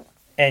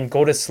and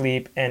go to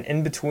sleep, and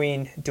in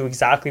between do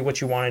exactly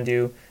what you want to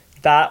do,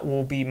 that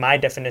will be my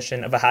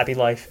definition of a happy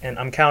life. And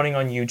I'm counting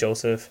on you,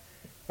 Joseph,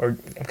 or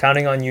I'm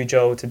counting on you,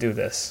 Joe, to do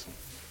this.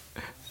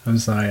 I'm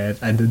sorry,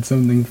 I did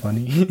something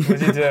funny. What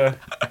did you do?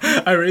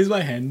 I raised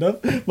my hand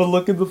up, but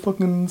look at the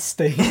fucking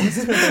stains.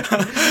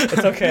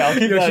 It's okay, I'll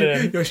keep that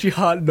in. Yo, she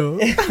hot though.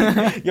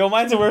 Yo,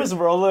 mine's worse,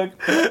 bro. Look.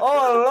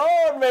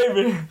 Oh, Lord,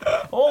 baby.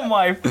 Oh,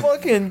 my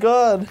fucking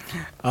God.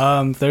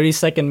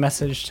 30-second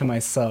message to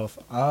myself.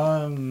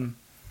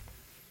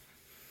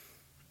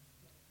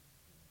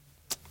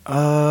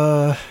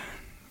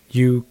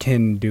 You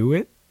can do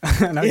it.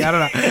 No, I don't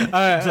know.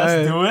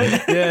 Just do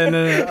it? Yeah,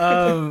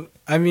 no.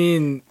 I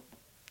mean,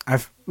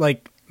 I've,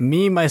 like,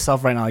 me,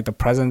 myself right now, like the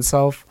present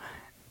self,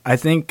 I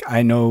think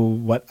I know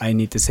what I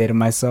need to say to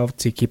myself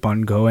to keep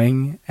on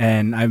going,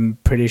 and I'm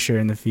pretty sure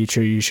in the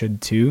future you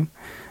should too.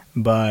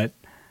 But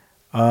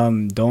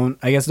don't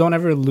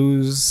ever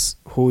lose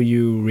who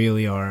you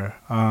really are.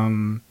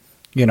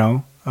 You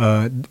know,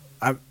 I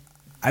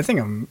think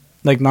I'm,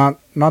 like,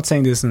 not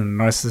saying this in a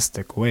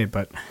narcissistic way,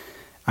 but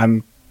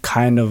I'm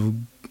kind of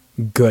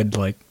good,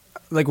 like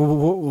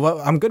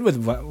I'm good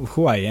with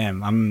who I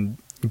am. I'm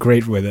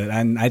great with it,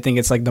 and I think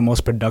it's like the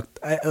most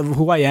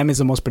who I am is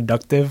the most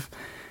productive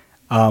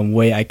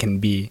way I can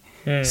be.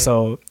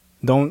 So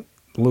don't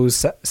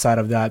lose sight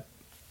of that,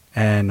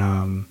 and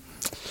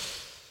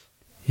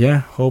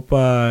hope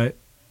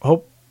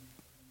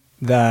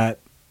that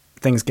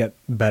things get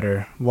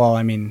better. Well,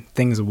 I mean,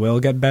 things will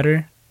get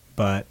better,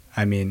 but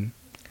I mean,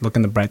 look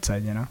on the bright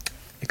side, you know?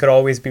 It could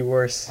always be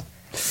worse.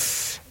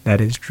 That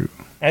is true.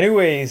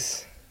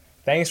 Anyways,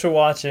 thanks for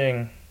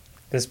watching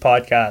this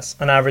podcast,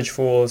 On Average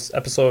Fools,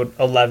 episode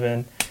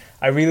 11.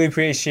 I really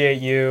appreciate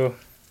you.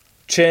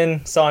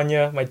 Chin,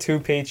 Sonia, my 2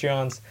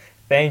 Patreons,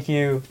 thank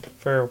you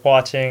for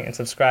watching and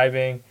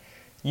subscribing.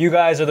 You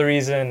guys are the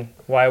reason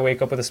why I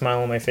wake up with a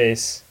smile on my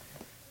face.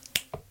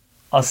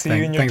 I'll see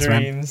you in your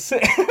dreams.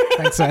 Man.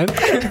 Thanks, man.